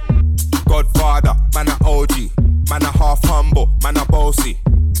 Bossy, Godfather, man a OG, man a half humble, man a bossy.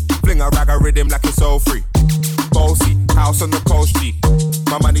 Fling a rag a rhythm like it's all free. Bossy, house on the coast G.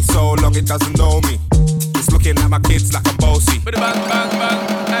 My money so long it doesn't know me. It's looking at my kids like I'm bossy.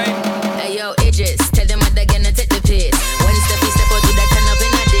 Hey yo, Idris, tell them what they're gonna take the piss. When step out to that turn up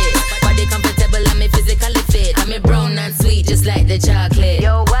in a dish. Body comfortable, I'm physically fit. I'm a brown and sweet, just like the chocolate.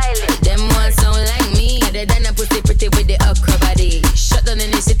 Yo, Wiley, them ones sound like me. Other than a pussy pretty with the okra body. Shut down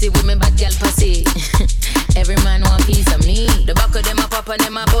in the city with me bad girl pussy. Every man want piece of me. The back of them a pop and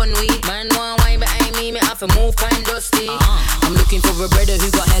them a bun weed. Man want wine behind me have to move kind dusty. I'm looking for a brother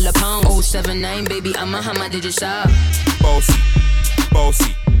who got hella pound. 079, baby, I'm a hammer, did you shop? Bossy,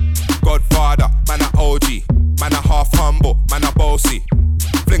 Godfather, man a OG, man a half humble, man a bossy.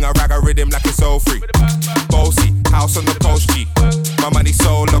 Fling a rag a rhythm like it's all free. Bossy, house on the coast G. My money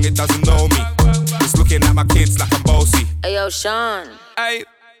so long it doesn't know me. It's looking at my kids like I'm bossy. Hey yo, Sean. Hey,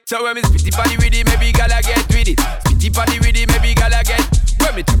 so when me spitty party with it, maybe gala get with it. Spitty party with it, maybe gala get.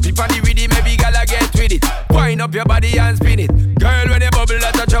 When me trippy party with it, maybe gala get with it. Wind up your body and spin it. Girl, when you bubble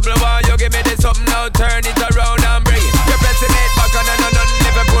out of trouble, why you give me this something now? Turn it around and bring it. You're pressing it back on and on.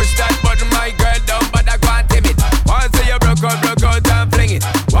 Never push that button, my girl, down, but I can't tame it. Once you broke out and fling it.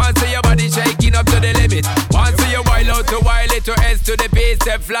 Once your body shaking up to the limit. Once you wild out to wild it to S to the base.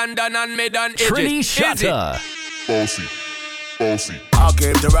 Steph London and mid on edges. Trini Shatta. Bossy. I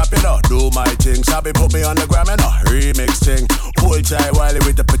came to rap it up, do my thing. Sabi put me on the gram and a remix thing. Hold tight Wiley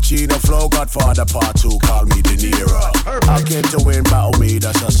with the Pacino flow. Godfather part 2, call me De Niro. I came to win, battle me,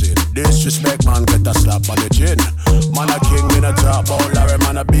 that's a sin. Disrespect, man, get a slap on the chin. Man a king, in a top, oh Larry,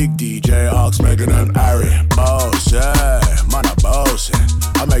 man a big DJ, Ox, Megan and Harry. Boss, yeah, man a boss.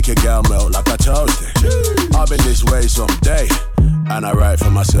 I make your girl melt like a toasty. I've been this way someday, and I write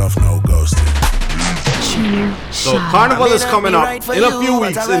for myself, no ghosting. So Carnival is coming up in a few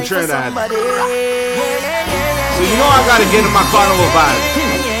weeks in Trinidad. So you know I gotta get in my Carnival vibe.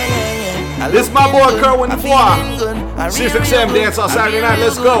 This my boy Kerwin Dubois. 6XM Dancehall Saturday night.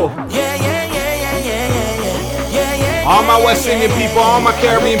 Let's go. All my West Indian people, all my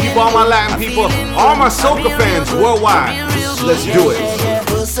Caribbean people, all my Latin people, all my soca fans worldwide. Let's do it.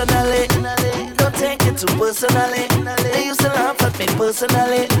 Personally, don't take it too personally. They used to laugh at me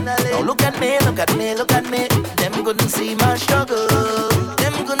personally. Now look at me, look at me, look at me. Them couldn't see my struggle.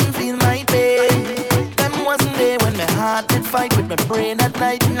 Them couldn't feel my pain. Them wasn't there when my heart did fight with my brain at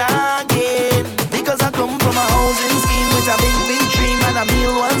night and again. Because I come from a housing scheme with a big, big dream, and a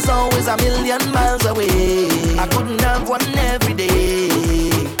meal once always a million miles away. I couldn't have one every day.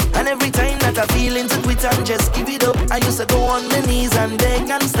 And every time that I feel into quit and just give it up, I used to go on my knees and beg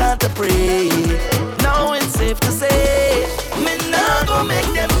and start to pray. Now it's safe to say, me not gonna make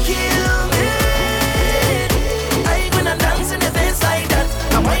them kill me. I ain't gonna dance in the face like that.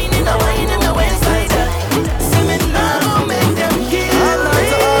 I'm whining the waist like that. See me not gonna make them kill me.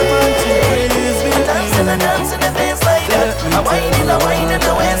 I dance in the face like that. I'm whining the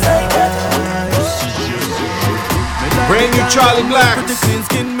waist like that. Brand new Charlie Black.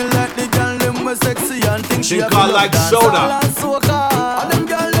 She called like soda. Them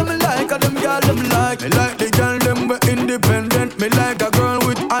girl them like. Me like the girl them we independent. Me like a girl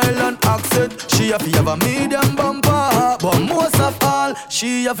with island accent. She have to have a medium bumper, but most of all,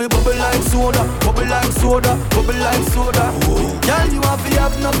 she have to bubble like soda, bubble like soda, bubble like soda. Girl, you have to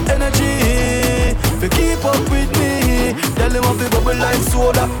have enough energy to keep up with me. Girl, you have to bubble like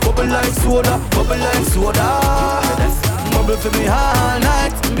soda, bubble like soda, bubble like soda. Bubble for me all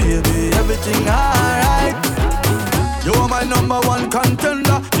night, baby, everything alright. You are my number one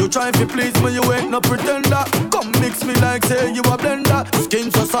contender. You try to please me, you ain't no pretender. Come mix me like say you a blender.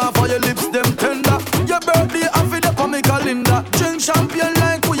 Skin so soft for your lips, them tender. Your birthday, I feel up on me calendar. Drink champagne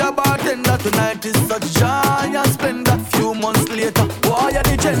like we a bartender. Tonight is such joy and splendor. Few months later, why are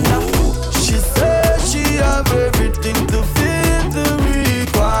the gender? She says she have everything to fit the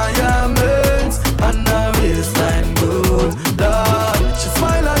requirements. And her waistline good, Lord. She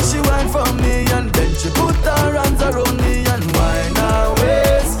smile and she whine for me, and then she put her hands around me and whine her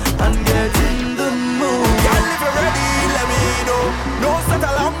waist and get in the mood. Girl, if you're ready, let me know. No set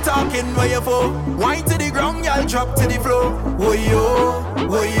a long talking where you for. Wine to the ground, y'all drop to the floor. Oh yo,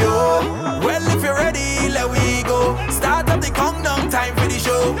 oh yo. Well, if you're ready, let we go. Start up the countdown, time for the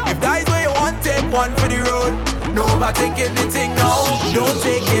show. If that's where you want, take one for the road. No, but take anything now. Don't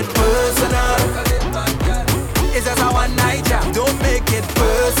take it personal. It's just a one night jam. Don't make it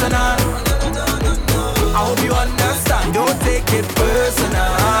personal. I hope you understand. Don't take it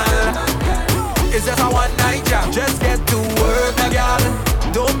personal. It's just a one night jam. Just get to work, girl.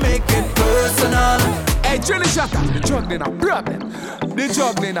 Don't make it personal. Hey, Trini Shatta, the juggling a problem. The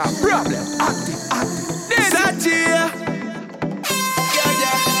juggling a problem. Active. Sachi.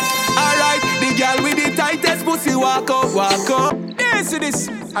 Alright, the girl with the tightest pussy walk up. Dance to this,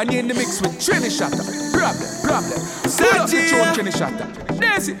 and you in the mix with Trini Shatta. Problem. Pull up the tune, Trini Shatta.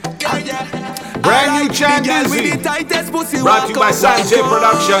 Dance it. Brand new Chan Dizzy. Brought to you by Sanjay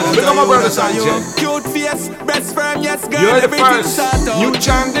Productions. Look at my brother Sanjay. Cute face, best firm, yes girl. You're the first new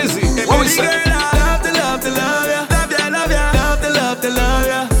Chan Dizzy. What we say? Love to love ya. Love ya. Love to love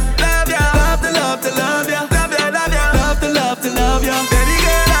ya. Love ya. Love to love ya. Love ya. Love to love ya. Baby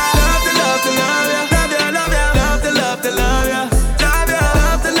girl, love to love ya. Love ya. Love to love ya. Love ya.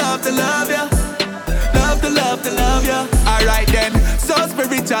 Love to love ya. Alright then, so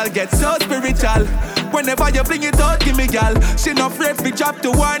spiritual, get so spiritual. Whenever you bring it out, give me gal. She not afraid to drop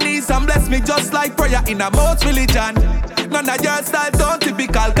to her knees and bless me just like prayer in a most religion. None of your style so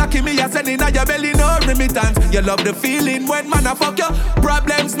typical. Cocky me a sending in your belly, no remittance. You love the feeling when man a fuck you.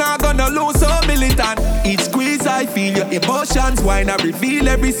 Problems not gonna lose so militant. Each squeeze I feel your emotions. Why not reveal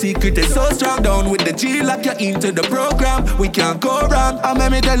every secret is so strong. Down with the G like you're into the program. We can't go wrong. And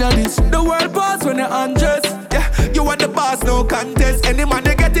let me tell you this. The world pause when you're undressed. Yeah, you are the boss, no contest. Any man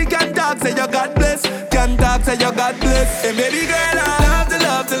you get it can talk, say you God bless. Can talk, say you God bless. Hey baby girl, I love to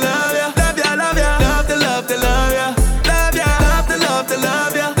love ya. Love ya, love ya. Love to love ya. Love ya, love to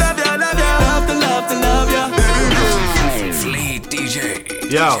love ya. Love ya, love ya. Love to love ya. Fleet DJ.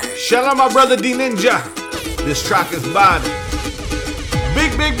 Yo, shout out my brother D Ninja. This track is bad.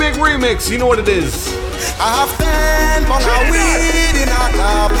 Big remix. You know what it is. I have 10 pounds of weed in a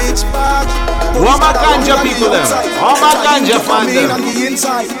garbage bag. All my ganja people them. All my ganja fans them.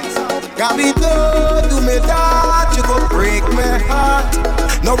 Got me good, do me that, you go break my heart.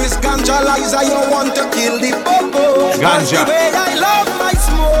 Now it's ganja lies, I don't want to kill the bubble. Ganja. That's the way I love my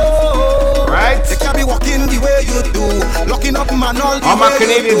smoke. Right? They can't be walking the way you do. Locking up man all the All my way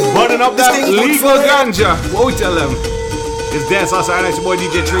Canadians you do. burning up This that thing good legal for it. ganja. What we tell them? It's Dance Outside. It's your boy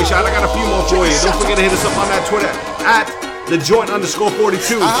DJ Trey Shot. I got a few more for you. Don't forget to hit us up on that Twitter at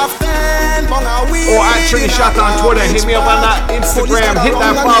 @thejoint_42 or at Trini Shot on Twitter. Hit me up on that Instagram. Hit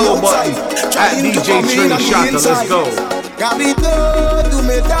that follow button at DJ Trini Shot. Let's go. Got me do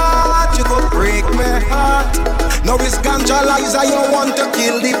me that, you go break my heart. No it's ganja lies, I don't want to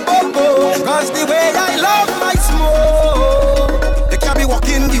kill the bubble. Cause the way I love my smoke, they can't be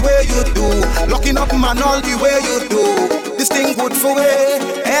walking the way you do. Locking up man all the way you do. This thing good for way,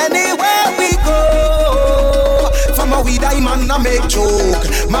 anywhere we go. From a weed I man I make joke.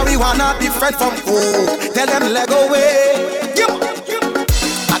 Marijuana different from coke. Tell them leg away.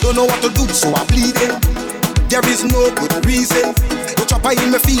 I don't know what to do, so I'm bleeding. There is no good reason. The chopper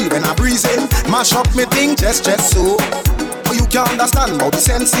in me feel when I'm breathing. Mash up me thing just so. Oh, you can't understand how the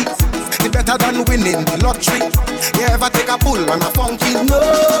sense it. It's better than winning the lottery. You ever take a pull on a funky? No,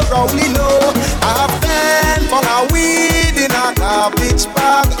 probably no. I have been for a weed in a garbage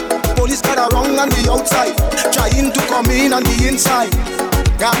bag. Police got around on the outside, trying to come in on the inside.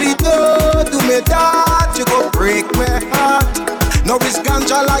 Got me do me that, you go break my heart. No it's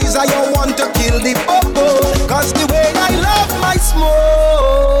ganja lies, I don't want to kill the bubble. Cause the way I love my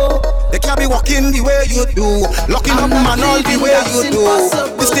smoke, they can't be walking the way you do. Locking up man all the way you do.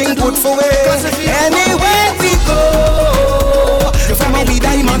 This thing good for way, anywhere we go. From a weed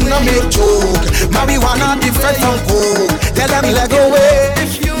I man I make joke. Marijuana different from coke. Tell them leg away.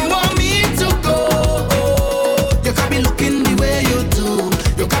 If you want me to go, you can't be looking the way you do.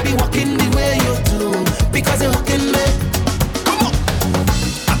 You can't be walking the way you do. Because you're hooking me.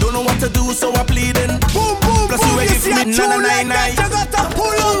 What to do, so I'm pleading. Boom, boom, plus boom, you give me 999. You got to pull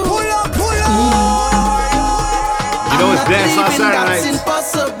up. You know it's Dance on Saturday night.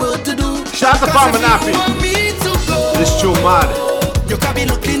 Shout out to Farmer Nappy. This too mad.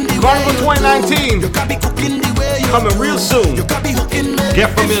 Carnival 2019 coming real soon. Get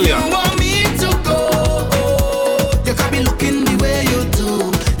familiar. You can't be looking the way you do.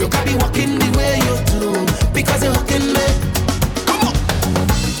 You can't be walking the way you do. Because you're hooking me.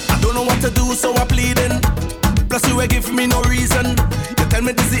 To do, so I'm pleading. Plus you give me no reason. You tell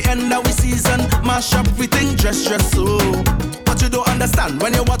me this is the end of the season. Mash up everything, dress so. But you don't understand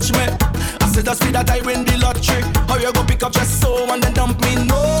when you watch me. I said that's me that I win the lottery. How you go pick up dress so and then dump me?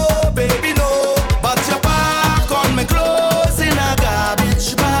 No, baby, no. But you back on me clothes in a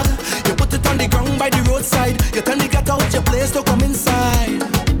garbage bag. You put it on the ground by the roadside. You tell me get out your place to come inside.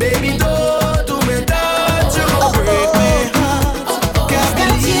 Baby, don't do me that. You go break me heart. Can't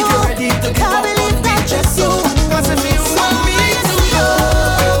believe you're ready to give up on me just so. Cause if you want me to go,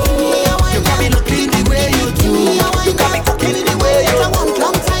 you can't be looking the way you do. You can't be cooking the way you do.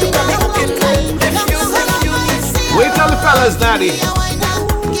 You can't be cooking if you Wait till the fellas, daddy.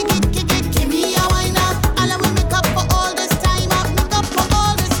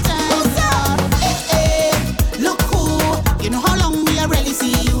 Look who, you know how long we already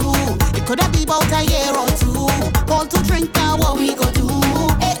see you. It could have been about a year or two. Call to drink now, what we go do?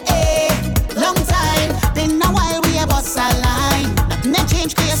 Long time, been a while we have bust a line. Nothing that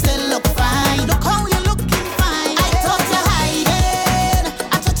changed, cause you still look fine. Look how you looking fine. I thought you hiding,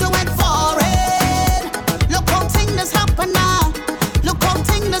 I thought you went foreign. Look how things happen now. Look how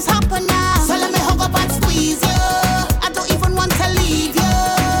things happen now. So let me hug up and squeeze you. I don't even want to leave you.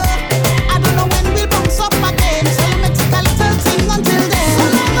 I don't know when we'll bounce up again. So let me take a little thing until then. So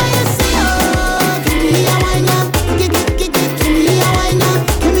long as you see you, give me a wine up. Give me a wine up.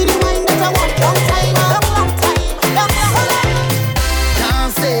 Give me the wine that I want. Long time, long time.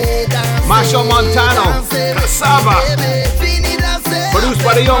 Marshall Montano, Cassava. Produced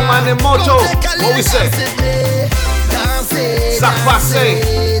by the young man named Moto. What we say? Sakpase,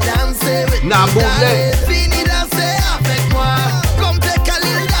 Naboule.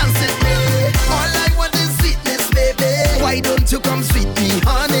 Why don't you come sweet me,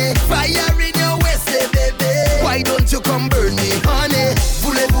 honey? Fire in your waist, baby. Why don't you come burn me, honey?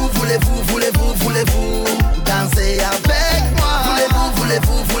 Voulez-vous, voulez-vous, voulez-vous, voulez-vous danser avec moi? Voulez-vous,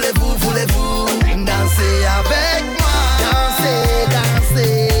 voulez-vous, voulez-vous, voulez-vous danser avec moi? Dansez,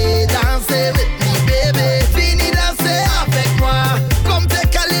 dansez, dansez with me, baby. Fini danser avec moi. Come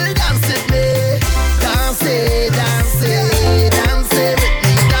take a little dance with me.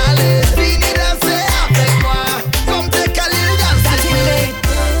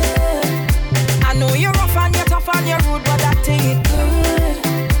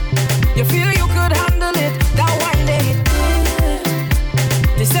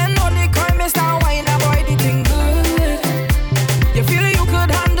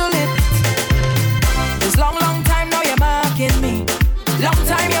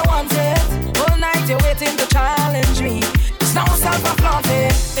 want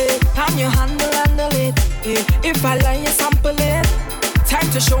it, and you handle it. If I lie, you sample it. Time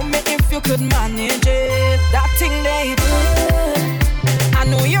to show me if you could manage it. That thing they good. I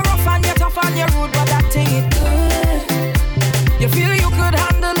know you're rough and you're tough and you're rude, but that thing it good. You feel you could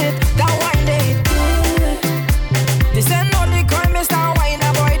handle it. That wine they good. This ain't no the crime, Mr. Wine,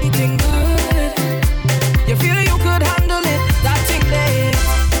 boy, the thing good. You feel you could handle it. That thing they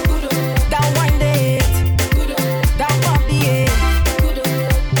good. That wine they good. That body good.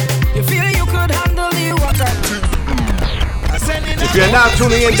 You feel you could handle the water. If you're now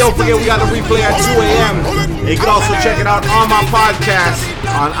tuning in, don't forget we got a replay at 2 a.m. You can also check it out on my podcast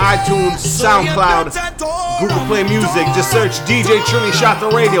on iTunes, SoundCloud, Google Play Music. Just search DJ Trini Shata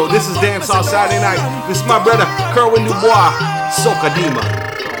Radio. This is Dancehall Saturday Night. This is my brother Kerwin Dubois, Soca Dima.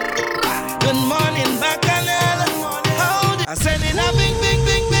 Good morning, Bacchanal. I'm sending a big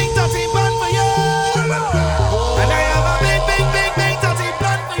dirty plan for you. And I have a big dirty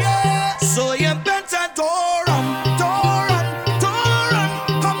plan for you. So you better door run.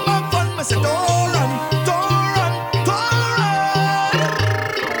 Come back on me, say door run.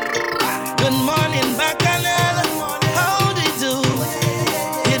 Good morning, Bacchanal. How do you do?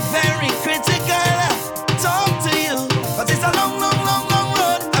 Get very critical. Talk to you, but it's a long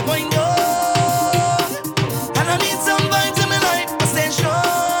road I'm going on. And I need some vibes in my life. I stay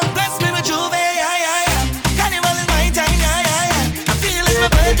strong. Bless me with Juve, Carnival is my time, I feel it's my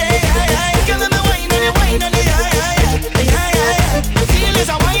birthday, Give me the wine and the wine and the feel it's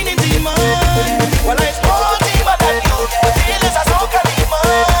a whining demon. Well, I'm more demon than you. Feel it's a soca demon.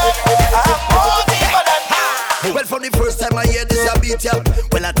 I'm more demon than you. Well, from the first time I hear this, I beat ya.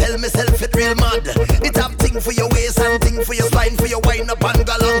 Well, I tell myself it real mad. It have thing for your waist and thing for your spine, for your wine up and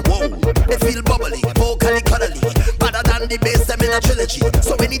galong. Whoa, they feel bubbly, vocally cuddly, better than the bass them in a trilogy.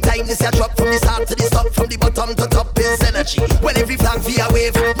 So anytime this ya drop from the start to the stop, from the bottom to top is energy. Well, every flag via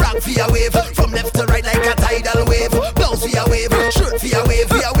wave, rock via wave, from left to right like a tidal wave. Blouse via wave, shirt via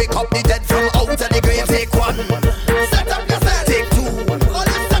wave, wake up the dead from out of the grave. Take one, set up yourself. Take two,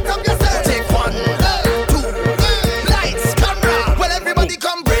 set up yourself. Take one, two, lights, camera. Well, everybody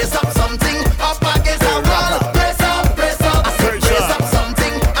come brace up something up against a wall. Brace up. I said brace up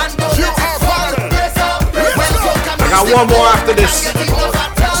something and don't let it fall. Brace up. I got one more after this.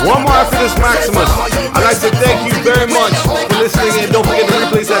 One more after this, Maximus. I'd like to thank you very much for listening and don't forget the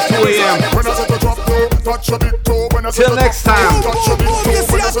replays at 2 a.m. Till next time,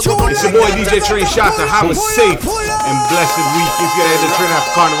 it's your boy DJ Trini Shata. Have a safe and blessed week. If you're at the Trinidad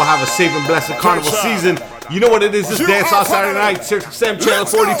Carnival, have a safe and blessed carnival season. You know what it is, this Dancehall Saturday Night, Sam Channel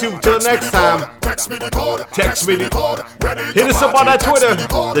 42. Till next time, text me the code. Hit us up on that Twitter,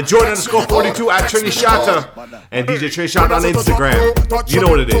 the Jordan_42 at Trini Shata, and DJ Trini Shata on Instagram. You know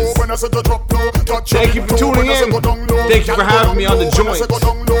what it is. Thank you for tuning in. Thank you for having me on the joint.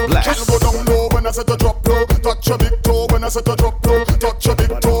 Bless. When I say to drop low, touch your big toe. When I say to drop low, touch your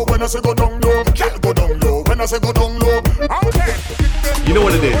big toe. When I say go down low, can't go down low. When I say go down low, okay. You know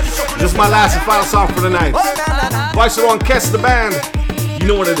what it is. This is my last and final song for the night. Vice on Kess the band. You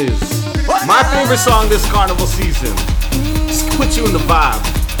know what it is. My favorite song this carnival season. Just put you in the vibe.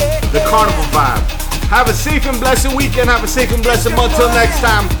 The carnival vibe. Have a safe and blessed weekend. Have a safe and blessed month. Till next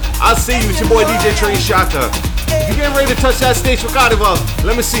time, I'll see you. It's your boy DJ Trini Shata. If you're getting ready to touch that stage for carnival,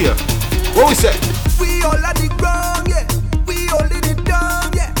 let me see you. What we say? We all at the ground.